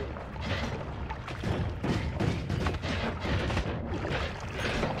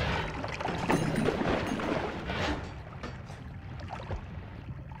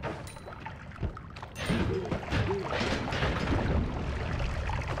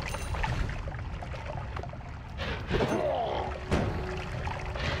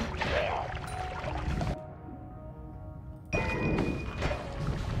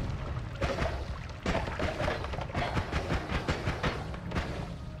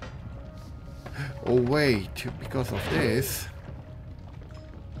 Oh wait, because of this,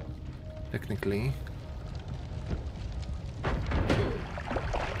 technically,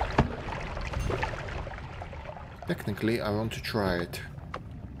 I want to try it.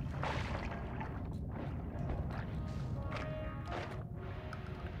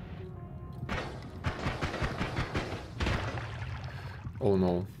 Oh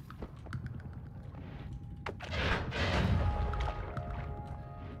no.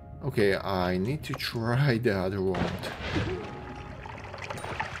 Okay, I need to try the other one.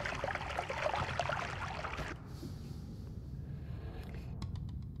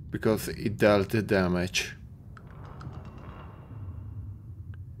 Because it dealt the damage.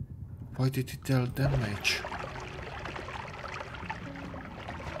 Why did it deal damage?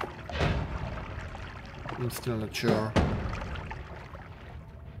 I'm still not sure.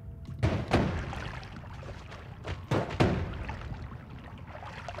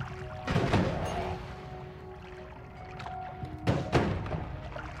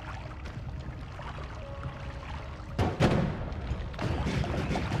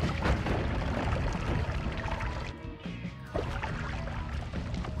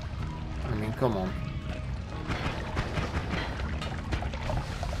 Come on.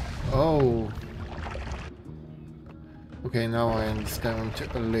 Oh. Okay, now I understand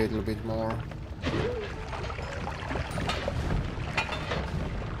a little bit more.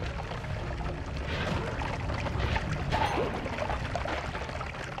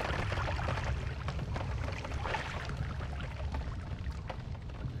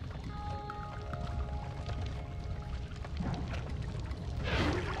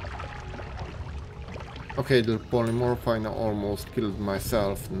 Okay, the polymorph I almost killed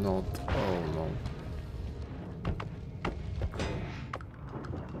myself, not... oh no.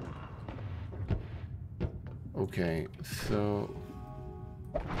 Okay, so...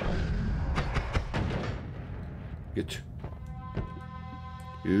 good.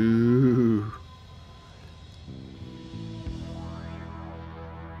 Ooh.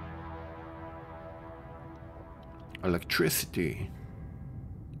 Electricity.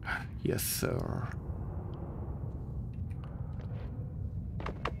 Yes, sir.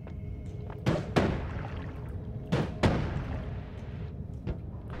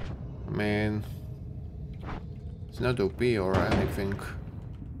 Man, it's not OP or anything.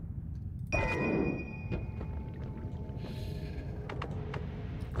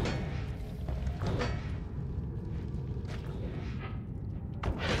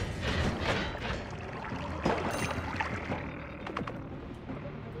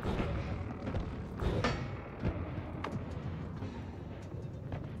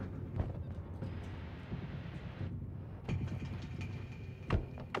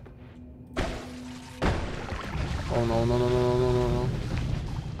 Oh no, no, no, no, no, no, no.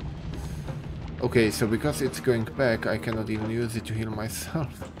 Okay, so because it's going back, I cannot even use it to heal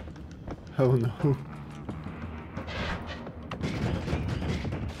myself. Oh no.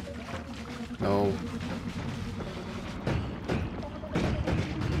 No.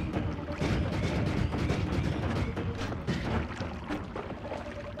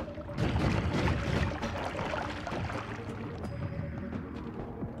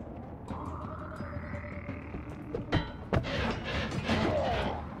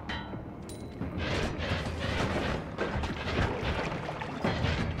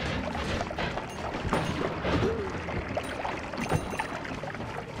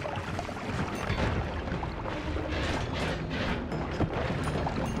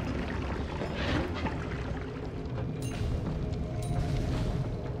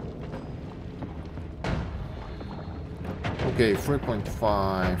 Okay,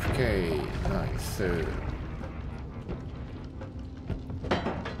 3.5k, nice.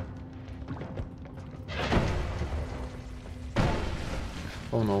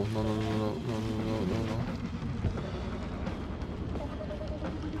 Oh no, no, no, no, no, no, no, no, no.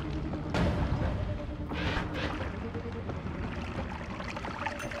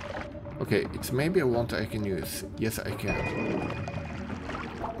 Okay, it's maybe a wand I can use. Yes, I can.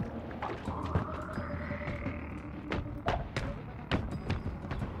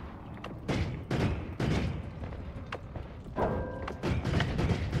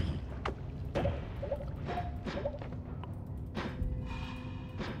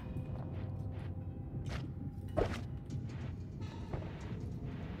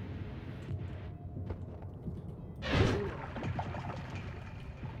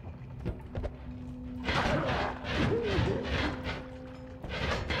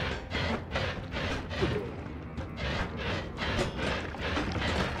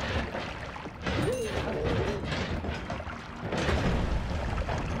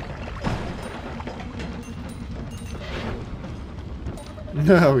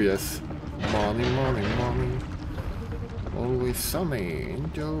 Oh yes. Money, money, money. Always sunny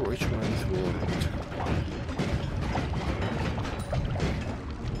in the rich man's world.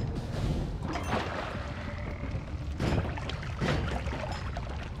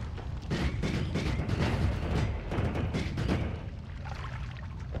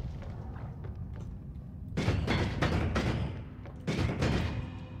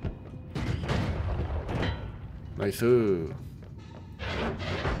 Nice.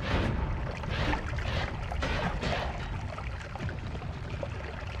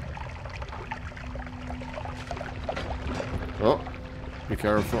 Oh, be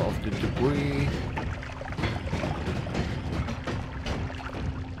careful of the debris.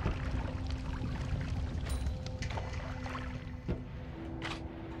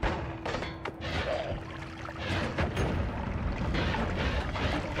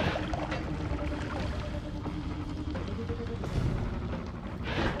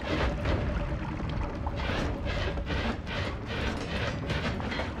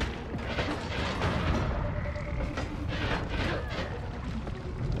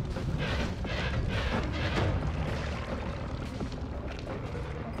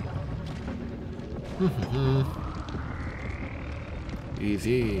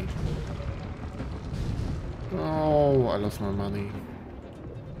 Easy. Oh, I lost my money.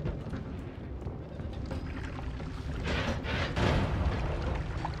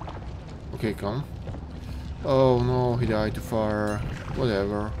 Okay, come. Oh no, he died too far.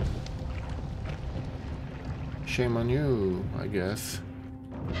 Whatever. Shame on you, I guess.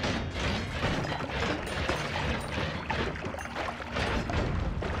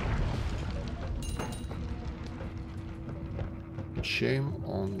 Shame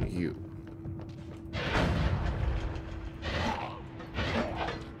on you.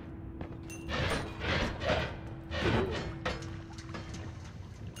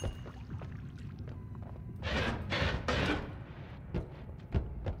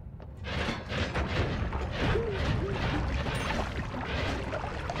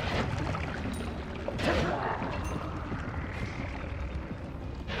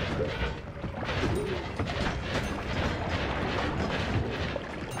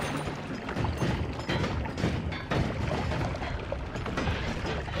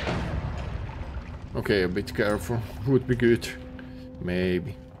 Okay, a bit careful would be good.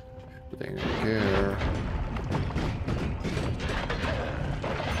 Maybe. But I don't care.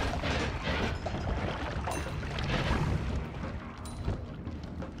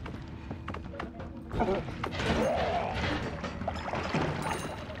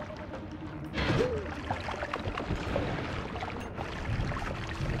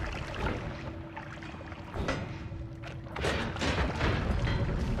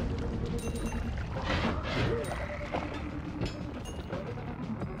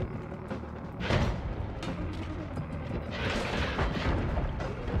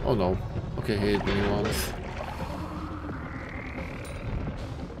 Oh no. Okay, he hit me once.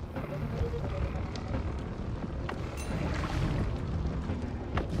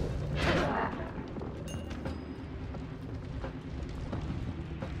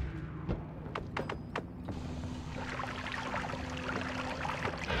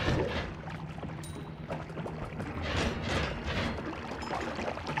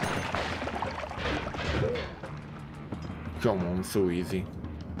 Come on, so easy.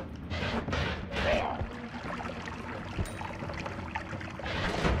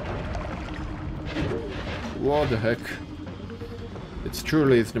 What the heck? It's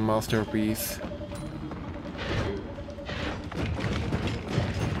truly the masterpiece.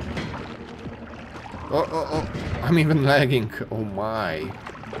 Oh, I'm even lagging. Oh my.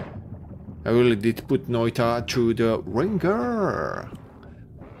 I really did put Noita through the ringer.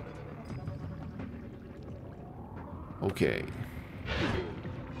 Okay.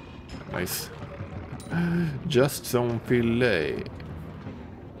 Nice. Just some filet.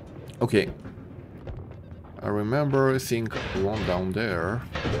 Okay. I remember seeing one down there.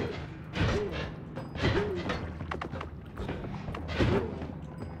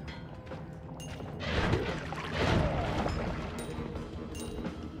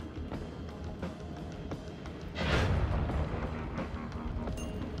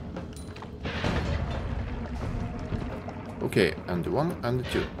 Okay, and the one and the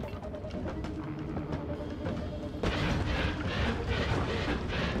two.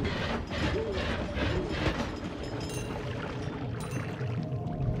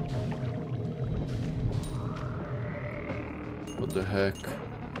 What the heck?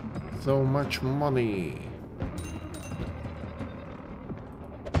 So much money.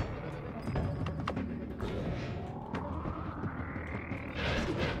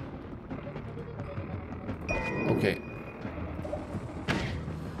 Okay.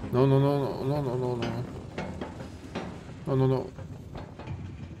 No, no, no, no, no, no, no, no. No, no, no.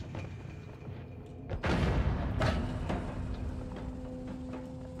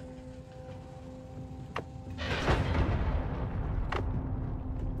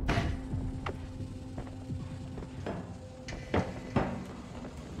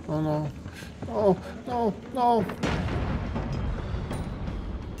 Oh no. Oh, no, no.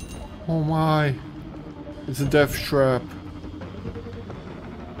 Oh my. It's a death trap.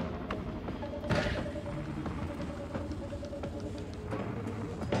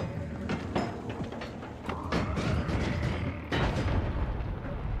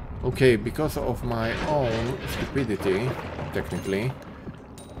 Okay, because of my own stupidity, technically,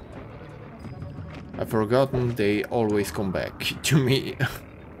 I've forgotten they always come back to me.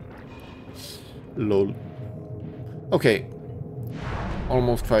 Lol. Okay.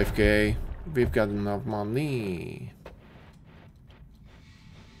 Almost 5k. We've got enough money.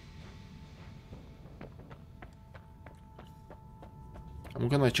 I'm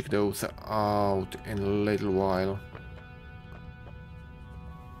gonna check those out in a little while.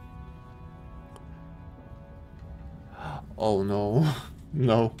 Oh no.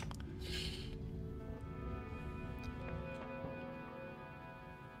 No.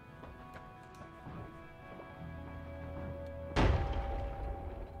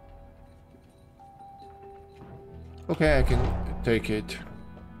 Okay, I can take it.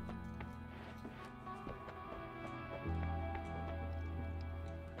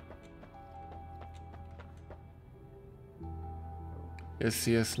 Yes,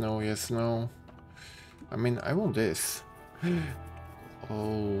 yes, no, yes, no. I mean, I want this.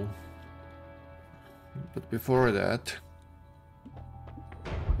 Oh. But before that...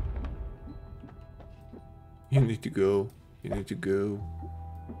 You need to go. You need to go.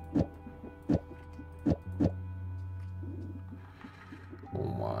 Oh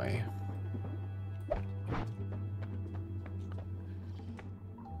my.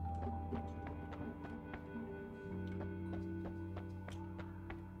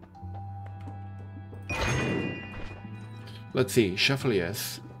 Let's see, shuffle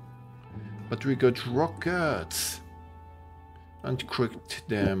yes. But we got rockets. And crit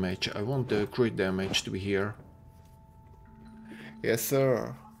damage. I want the crit damage to be here. Yes,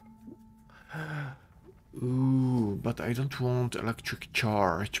 sir. Ooh, but I don't want electric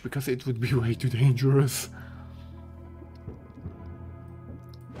charge because it would be way too dangerous.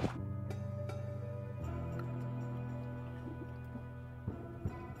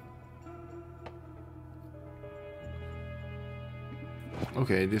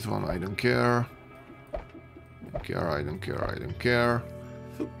 Okay, this one I don't care. I don't care.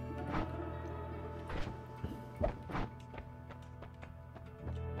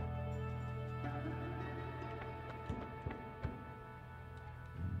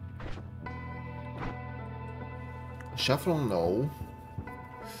 Shuffle, no.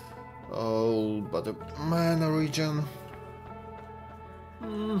 Oh, but the mana region.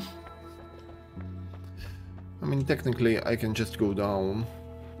 I mean, technically, I can just go down,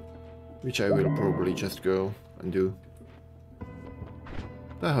 which I will probably just go and do.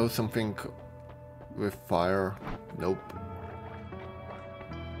 The hell, something with fire? Nope.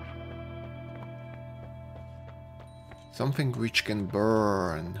 Something which can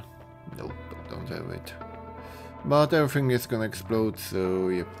burn? Nope, don't have it. But everything is gonna explode, so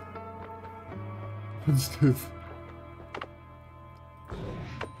yep. What's this?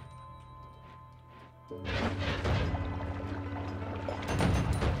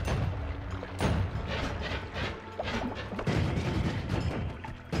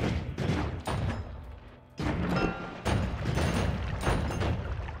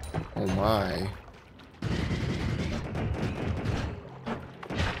 Oh my.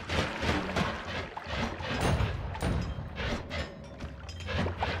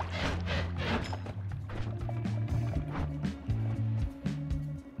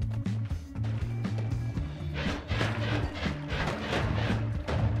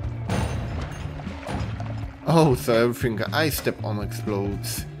 Oh, so everything I step on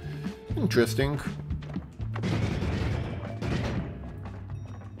explodes. Interesting.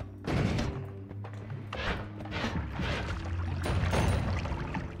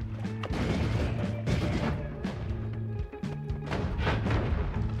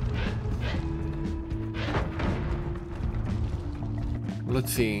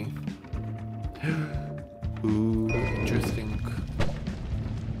 Let's see. Ooh, interesting.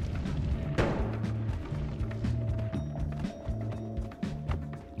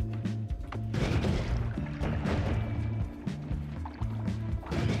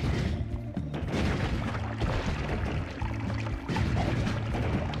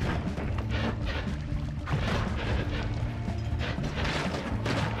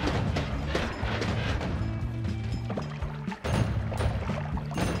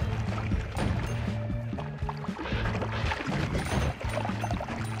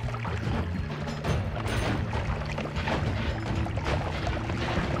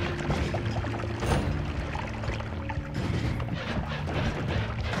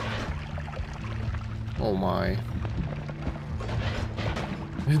 Oh my.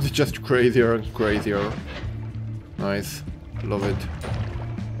 It's just crazier and crazier. Nice. Love it.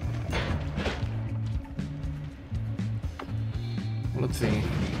 Let's see.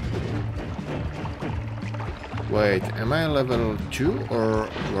 Wait, am I level 2 or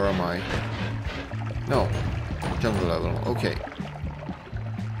where am I? No. Jungle level, okay.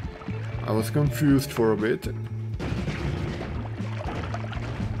 I was confused for a bit.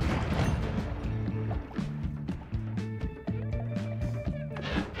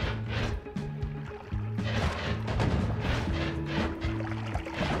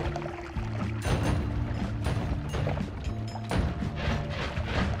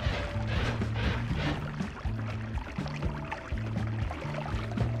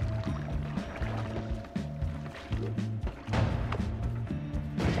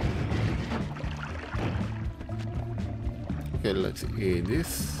 Okay, let's eat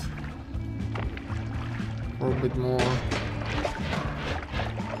this for a bit more.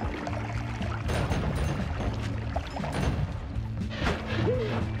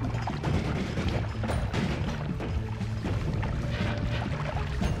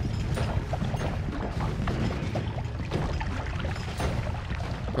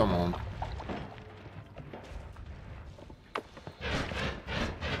 Come on.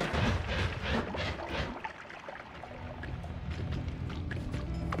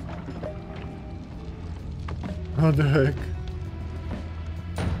 What the heck?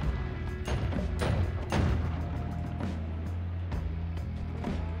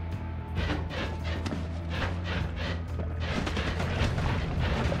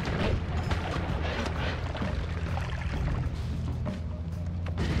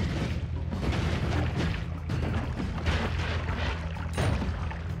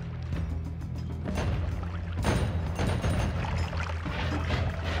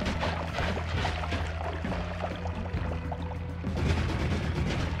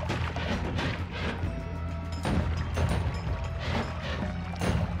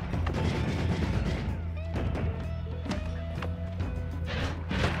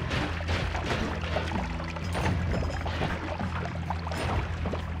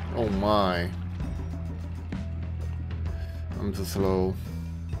 Oh my. I'm too slow.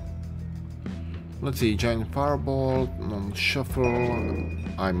 Let's see, giant fireball, non-shuffle.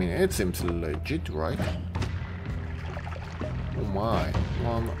 I mean, it seems legit, right? Oh my.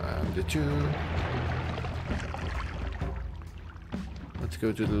 1 and the 2. Let's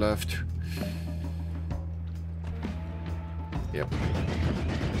go to the left. Yep.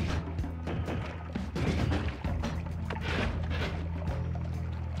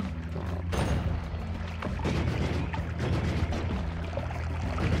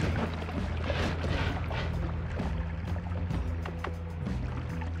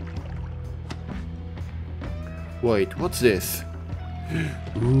 Wait, what's this?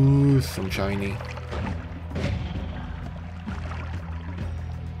 Ooh, some shiny.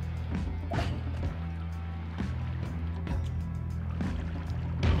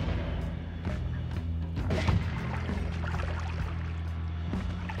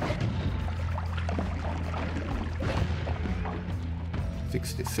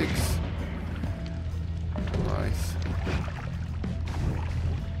 $66. Nice.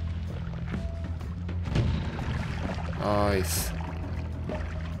 Nice.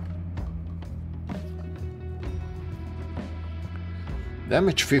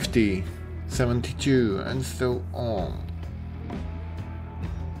 Damage 50, 72, and so on.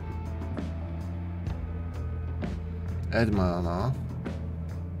 Add mana.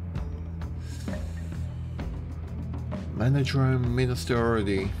 Manager and Minister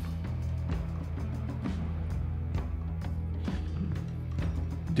already.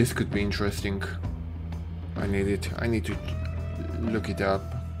 This could be interesting. I need it. I need to look it up.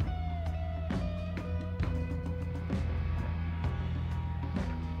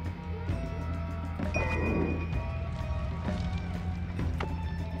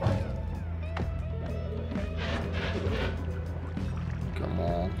 Come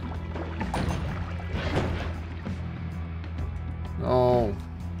on. No.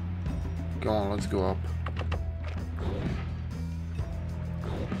 Come on, let's go up.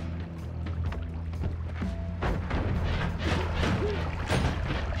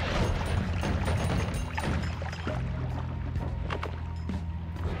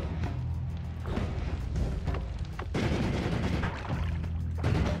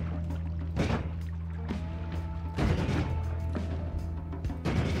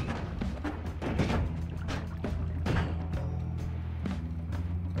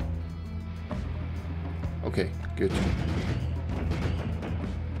 Okay, good.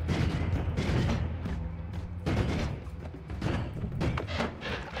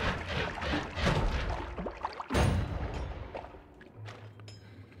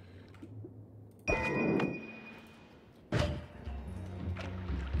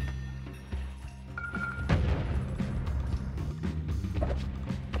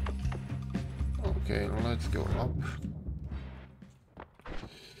 Okay, let's go up.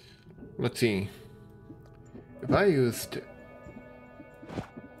 Let's see. If I used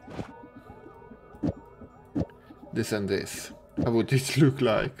this and this, how would this look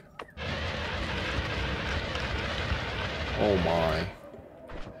like? Oh my.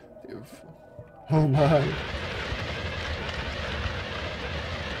 Oh my.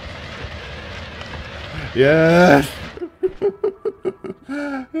 Yes!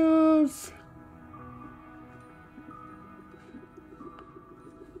 Yes!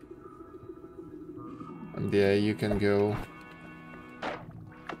 And there you can go.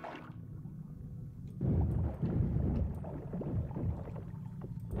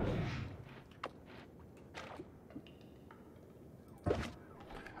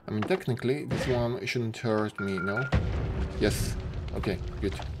 I mean, technically, this one shouldn't hurt me, no? Yes. Okay,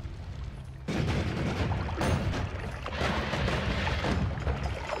 good.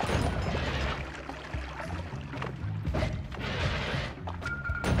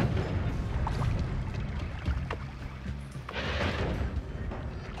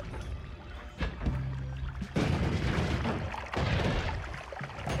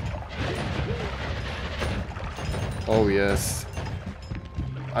 Oh yes.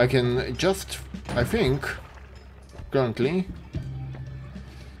 I can just, I think, currently,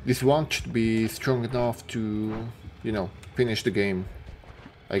 this one should be strong enough to, you know, finish the game,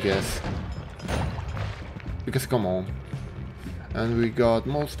 I guess. Because come on. And we got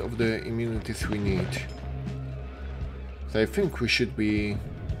most of the immunities we need. So I think we should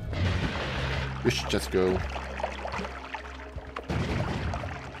just go.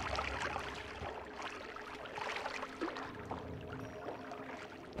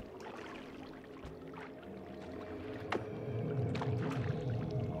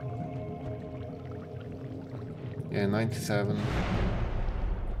 Yeah, 97.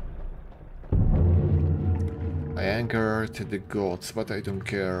 I angered the gods, but I don't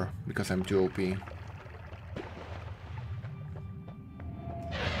care, because I'm too OP.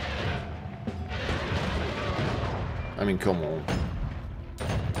 I mean, come on.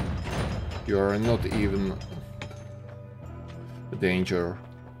 You are not even a danger.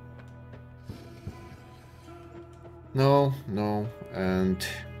 No, no, and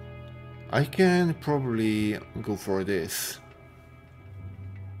I can probably go for this.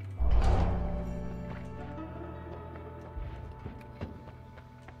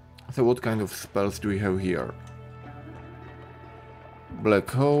 So what kind of spells do we have here? Black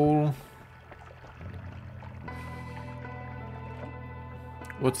hole.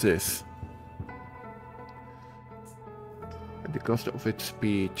 What's this? At the cost of its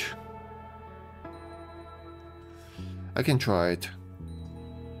speed. I can try it.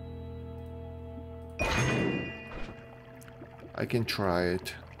 I can try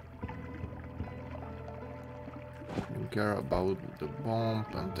it. I don't care about the bomb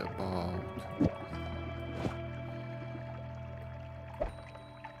and about...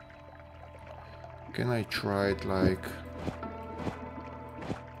 Can I try it like...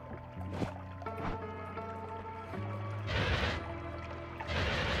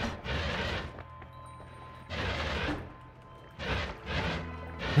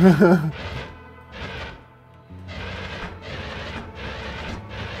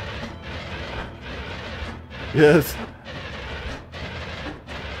 Yes.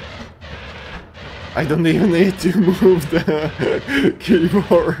 I don't even need to move the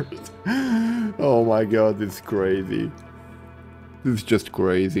keyboard. Oh my god, this is crazy. This is just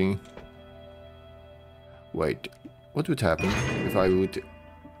crazy. Wait, what would happen if I would...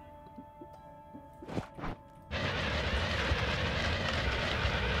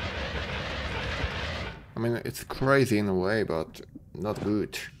 I mean, it's crazy in a way, but not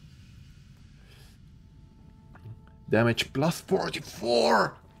good. Damage plus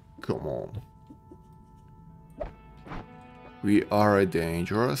 44! Come on. We are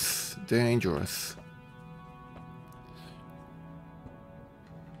dangerous. Dangerous.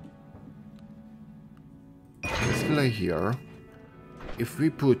 Let's play here. If we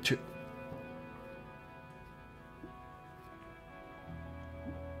put...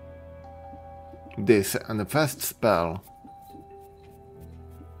 this and a fast spell...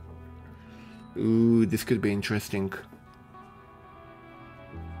 Ooh, this could be interesting.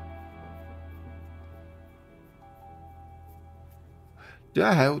 Do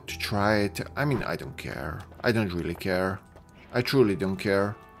I have to try it? I mean, I don't care. I don't really care. I truly don't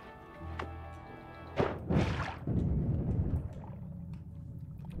care.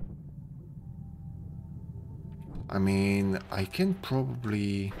 I mean, I can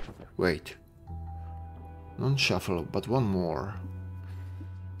probably... Wait. Non-shuffle, but one more.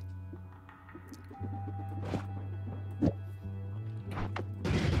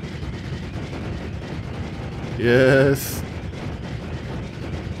 Yes.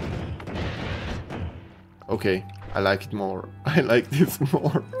 Okay, I like it more. I like this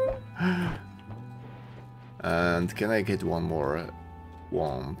more. And can I get one more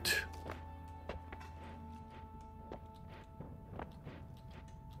wand?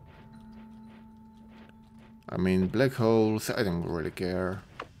 I mean, black holes, I don't really care.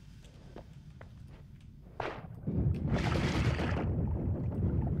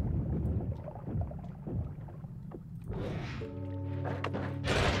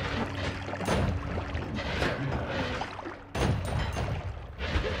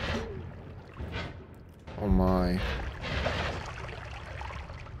 Oh my.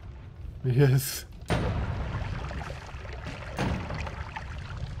 Yes.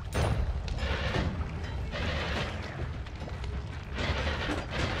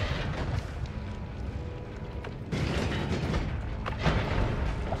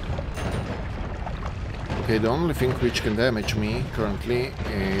 Okay, the only thing which can damage me currently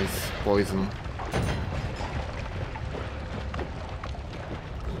is poison.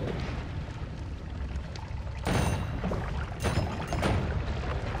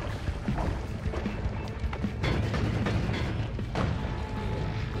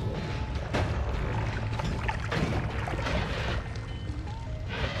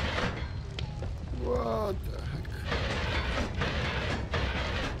 What the heck?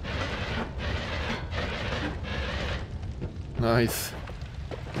 Nice.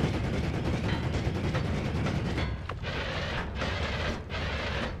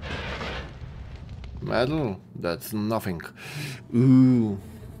 Medal? That's nothing. Ooh.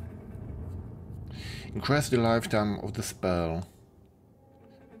 Increase the lifetime of the spell.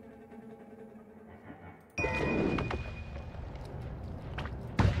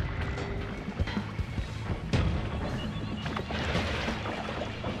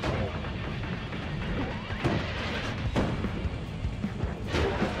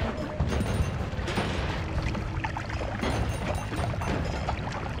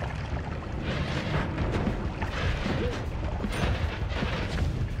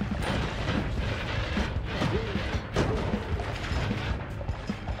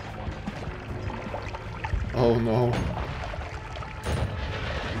 Oh no.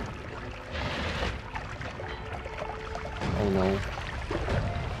 Oh no.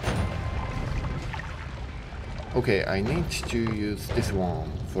 Okay, I need to use this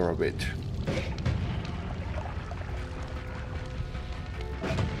one for a bit.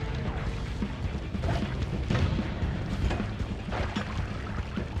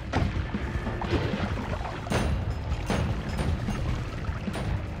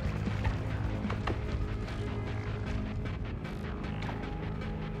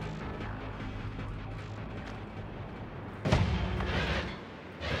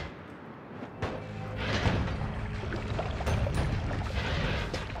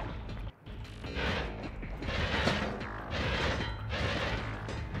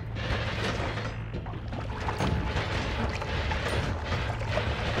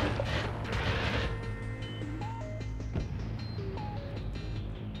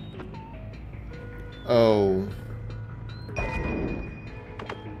 Oh.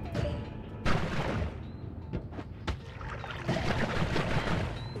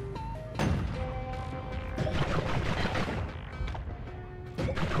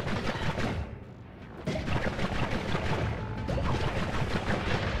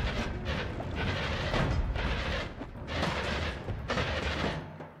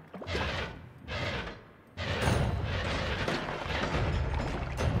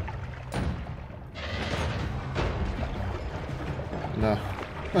 No.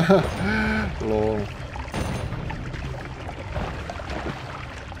 Lol.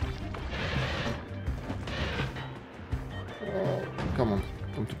 Oh, come on.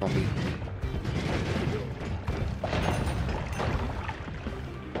 Come to puppy.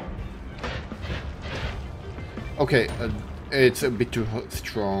 Okay, it's a bit too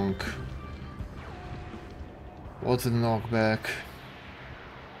strong. What's the knockback?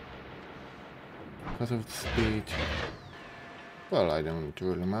 Because of the speed. Well, I don't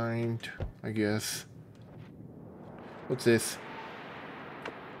really mind, I guess. What's this?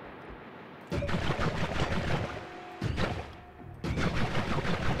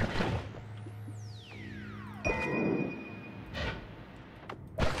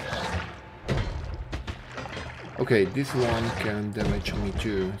 Okay, this one can damage me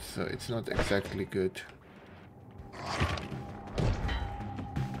too, so it's not exactly good.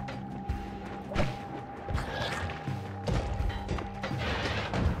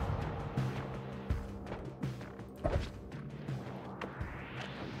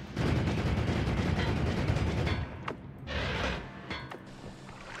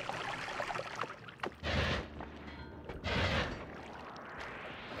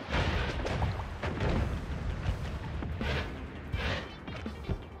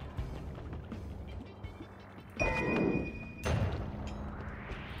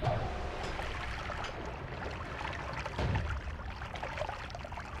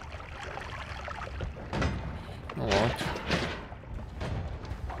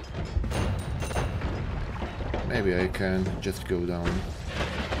 Maybe I can just go down.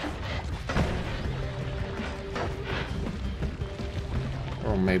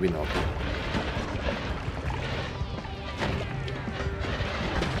 Or maybe not.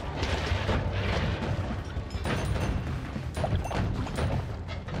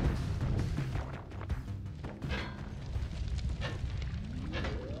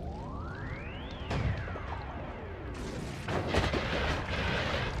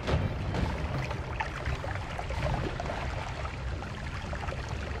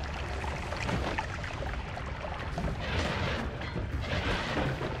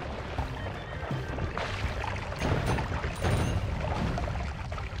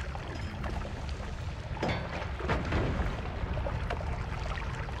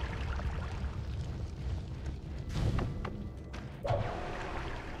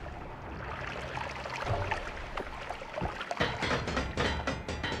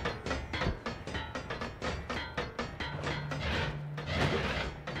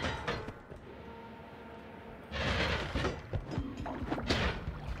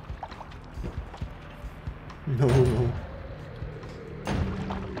 No, no.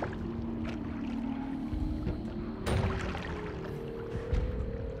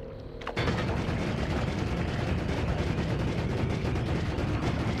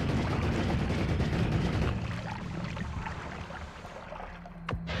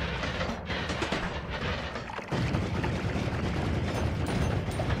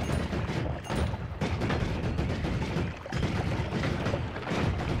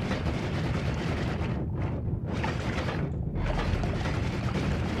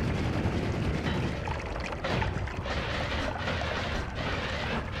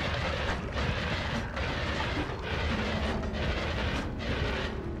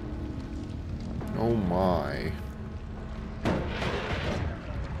 Oh my.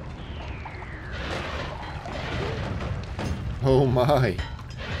 Oh my.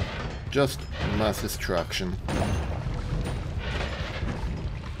 Just mass destruction.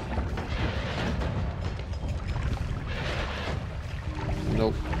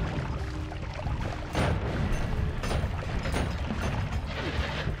 Nope.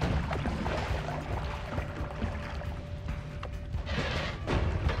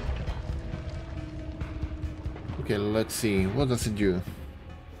 Okay, let's see. What does it do?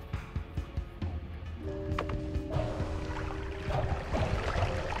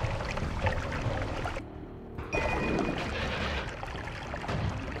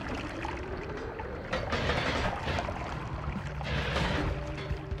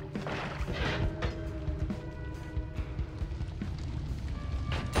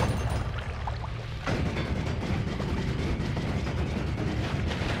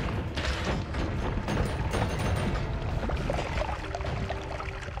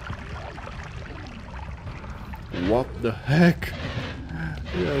 What the heck?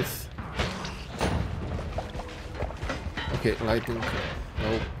 Yes. Okay, lightning.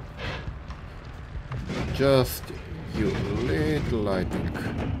 Nope. Just you little lightning.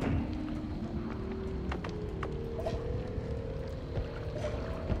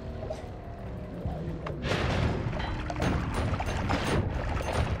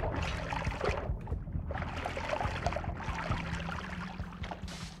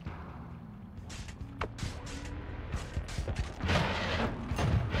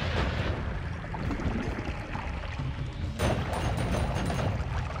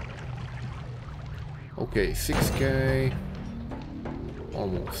 Okay, 6k,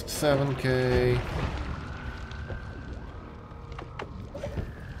 almost 7k.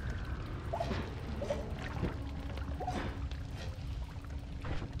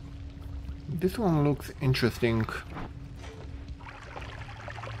 This one looks interesting.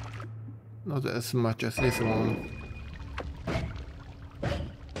 Not as much as this one.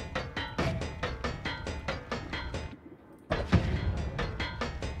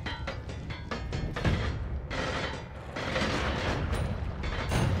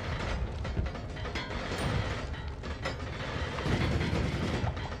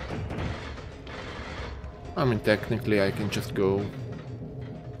 I mean, technically I can just go.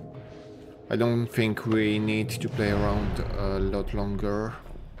 I don't think we need to play around a lot longer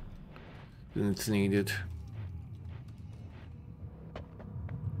than it's needed.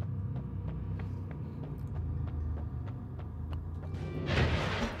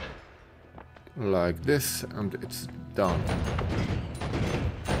 Like this, and it's done.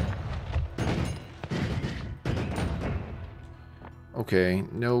 Okay,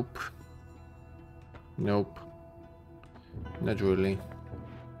 nope. Nope. Not really.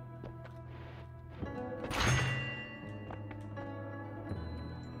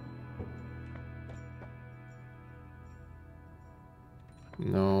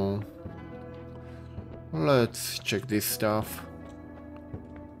 No. Let's check this stuff.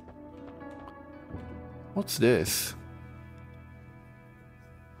 What's this?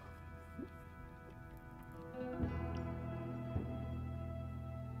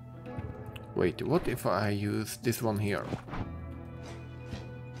 Wait, what if I use this one here?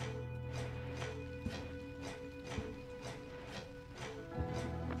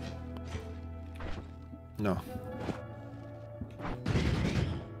 No.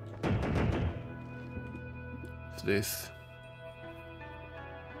 What's this?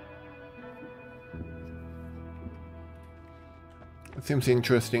 It seems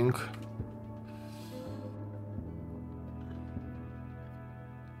interesting.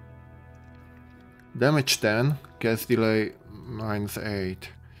 Damage 10, cast delay -8.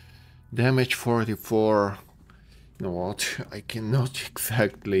 Damage 44. You know what? I cannot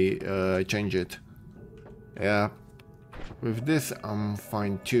exactly change it. Yeah. With this I'm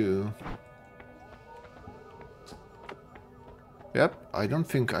fine too. Yep, I don't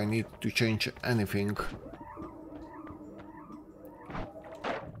think I need to change anything.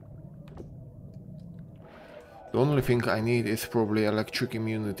 The only thing I need is probably electric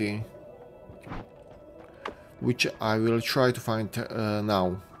immunity, which I will try to find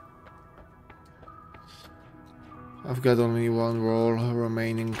now. I've got only one roll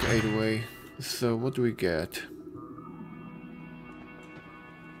remaining anyway, so what do we get?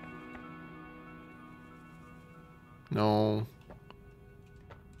 No.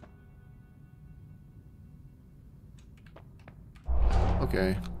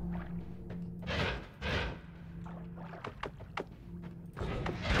 Okay.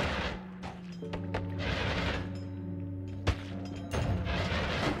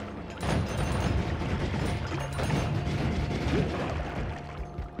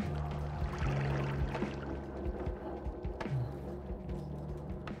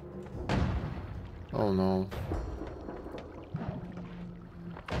 Oh no.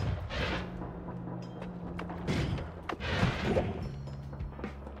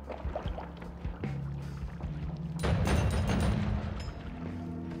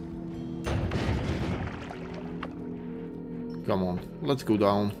 Come on, let's go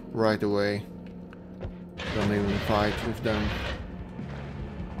down right away. Don't even fight with them.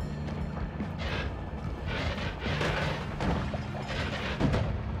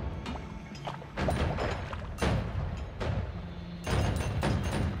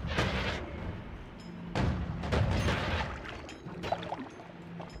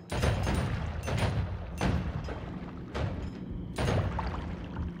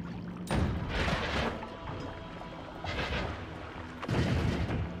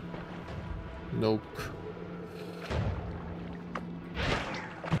 Nope.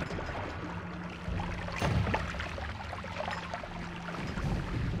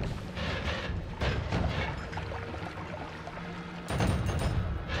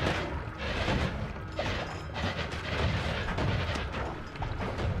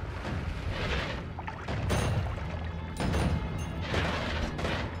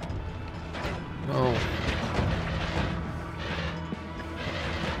 No.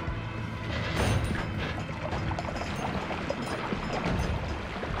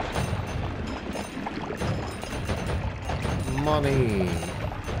 Money.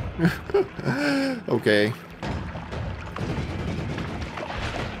 Okay.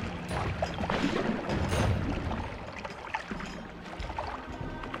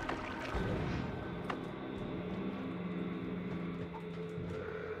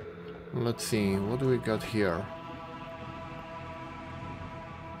 Let's see, what do we got here?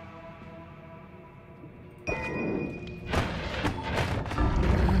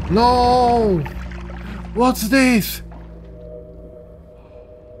 No! What's this?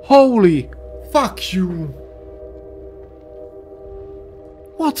 Holy fuck you!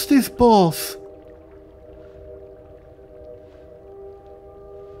 What's this boss?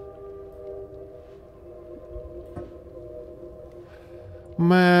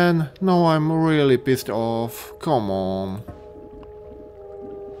 Man, now I'm really pissed off. Come on.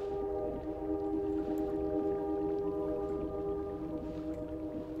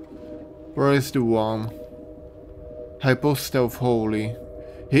 Where is the one? Hypostasis of Holy.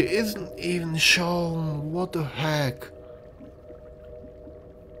 He isn't even shown. What the heck?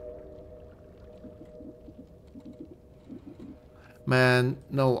 Man,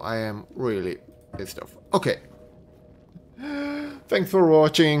 no, I am really pissed off. Okay. Thanks for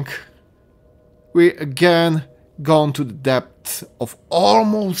watching. We again gone to the depths of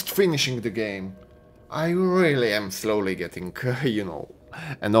almost finishing the game. I really am slowly getting, you know,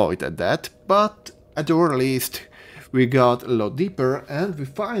 annoyed at that, but at the very least we got a lot deeper, and we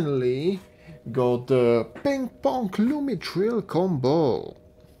finally got the Ping Pong Luminous Drill combo.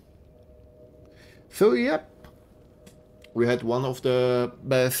 So yep, we had one of the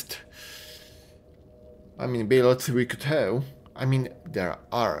best, builds we could have. There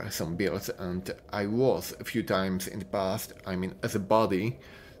are some builds, and I was a few times in the past, as a body,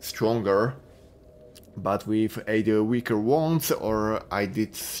 stronger, but with either weaker ones or I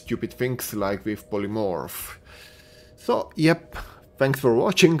did stupid things like with polymorph. So yep, thanks for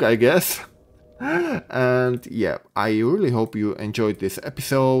watching, I guess. And yeah, I really hope you enjoyed this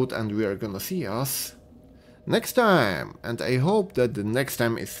episode, and we are gonna see us next time. And I hope that the next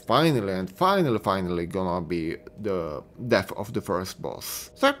time is finally gonna be the death of the first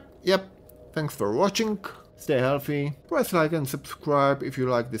boss. So yep, thanks for watching, stay healthy, press like and subscribe if you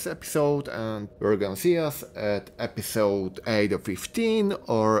like this episode, and we're gonna see us at episode 8 or 15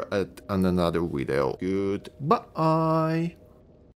 or at another video. Goodbye.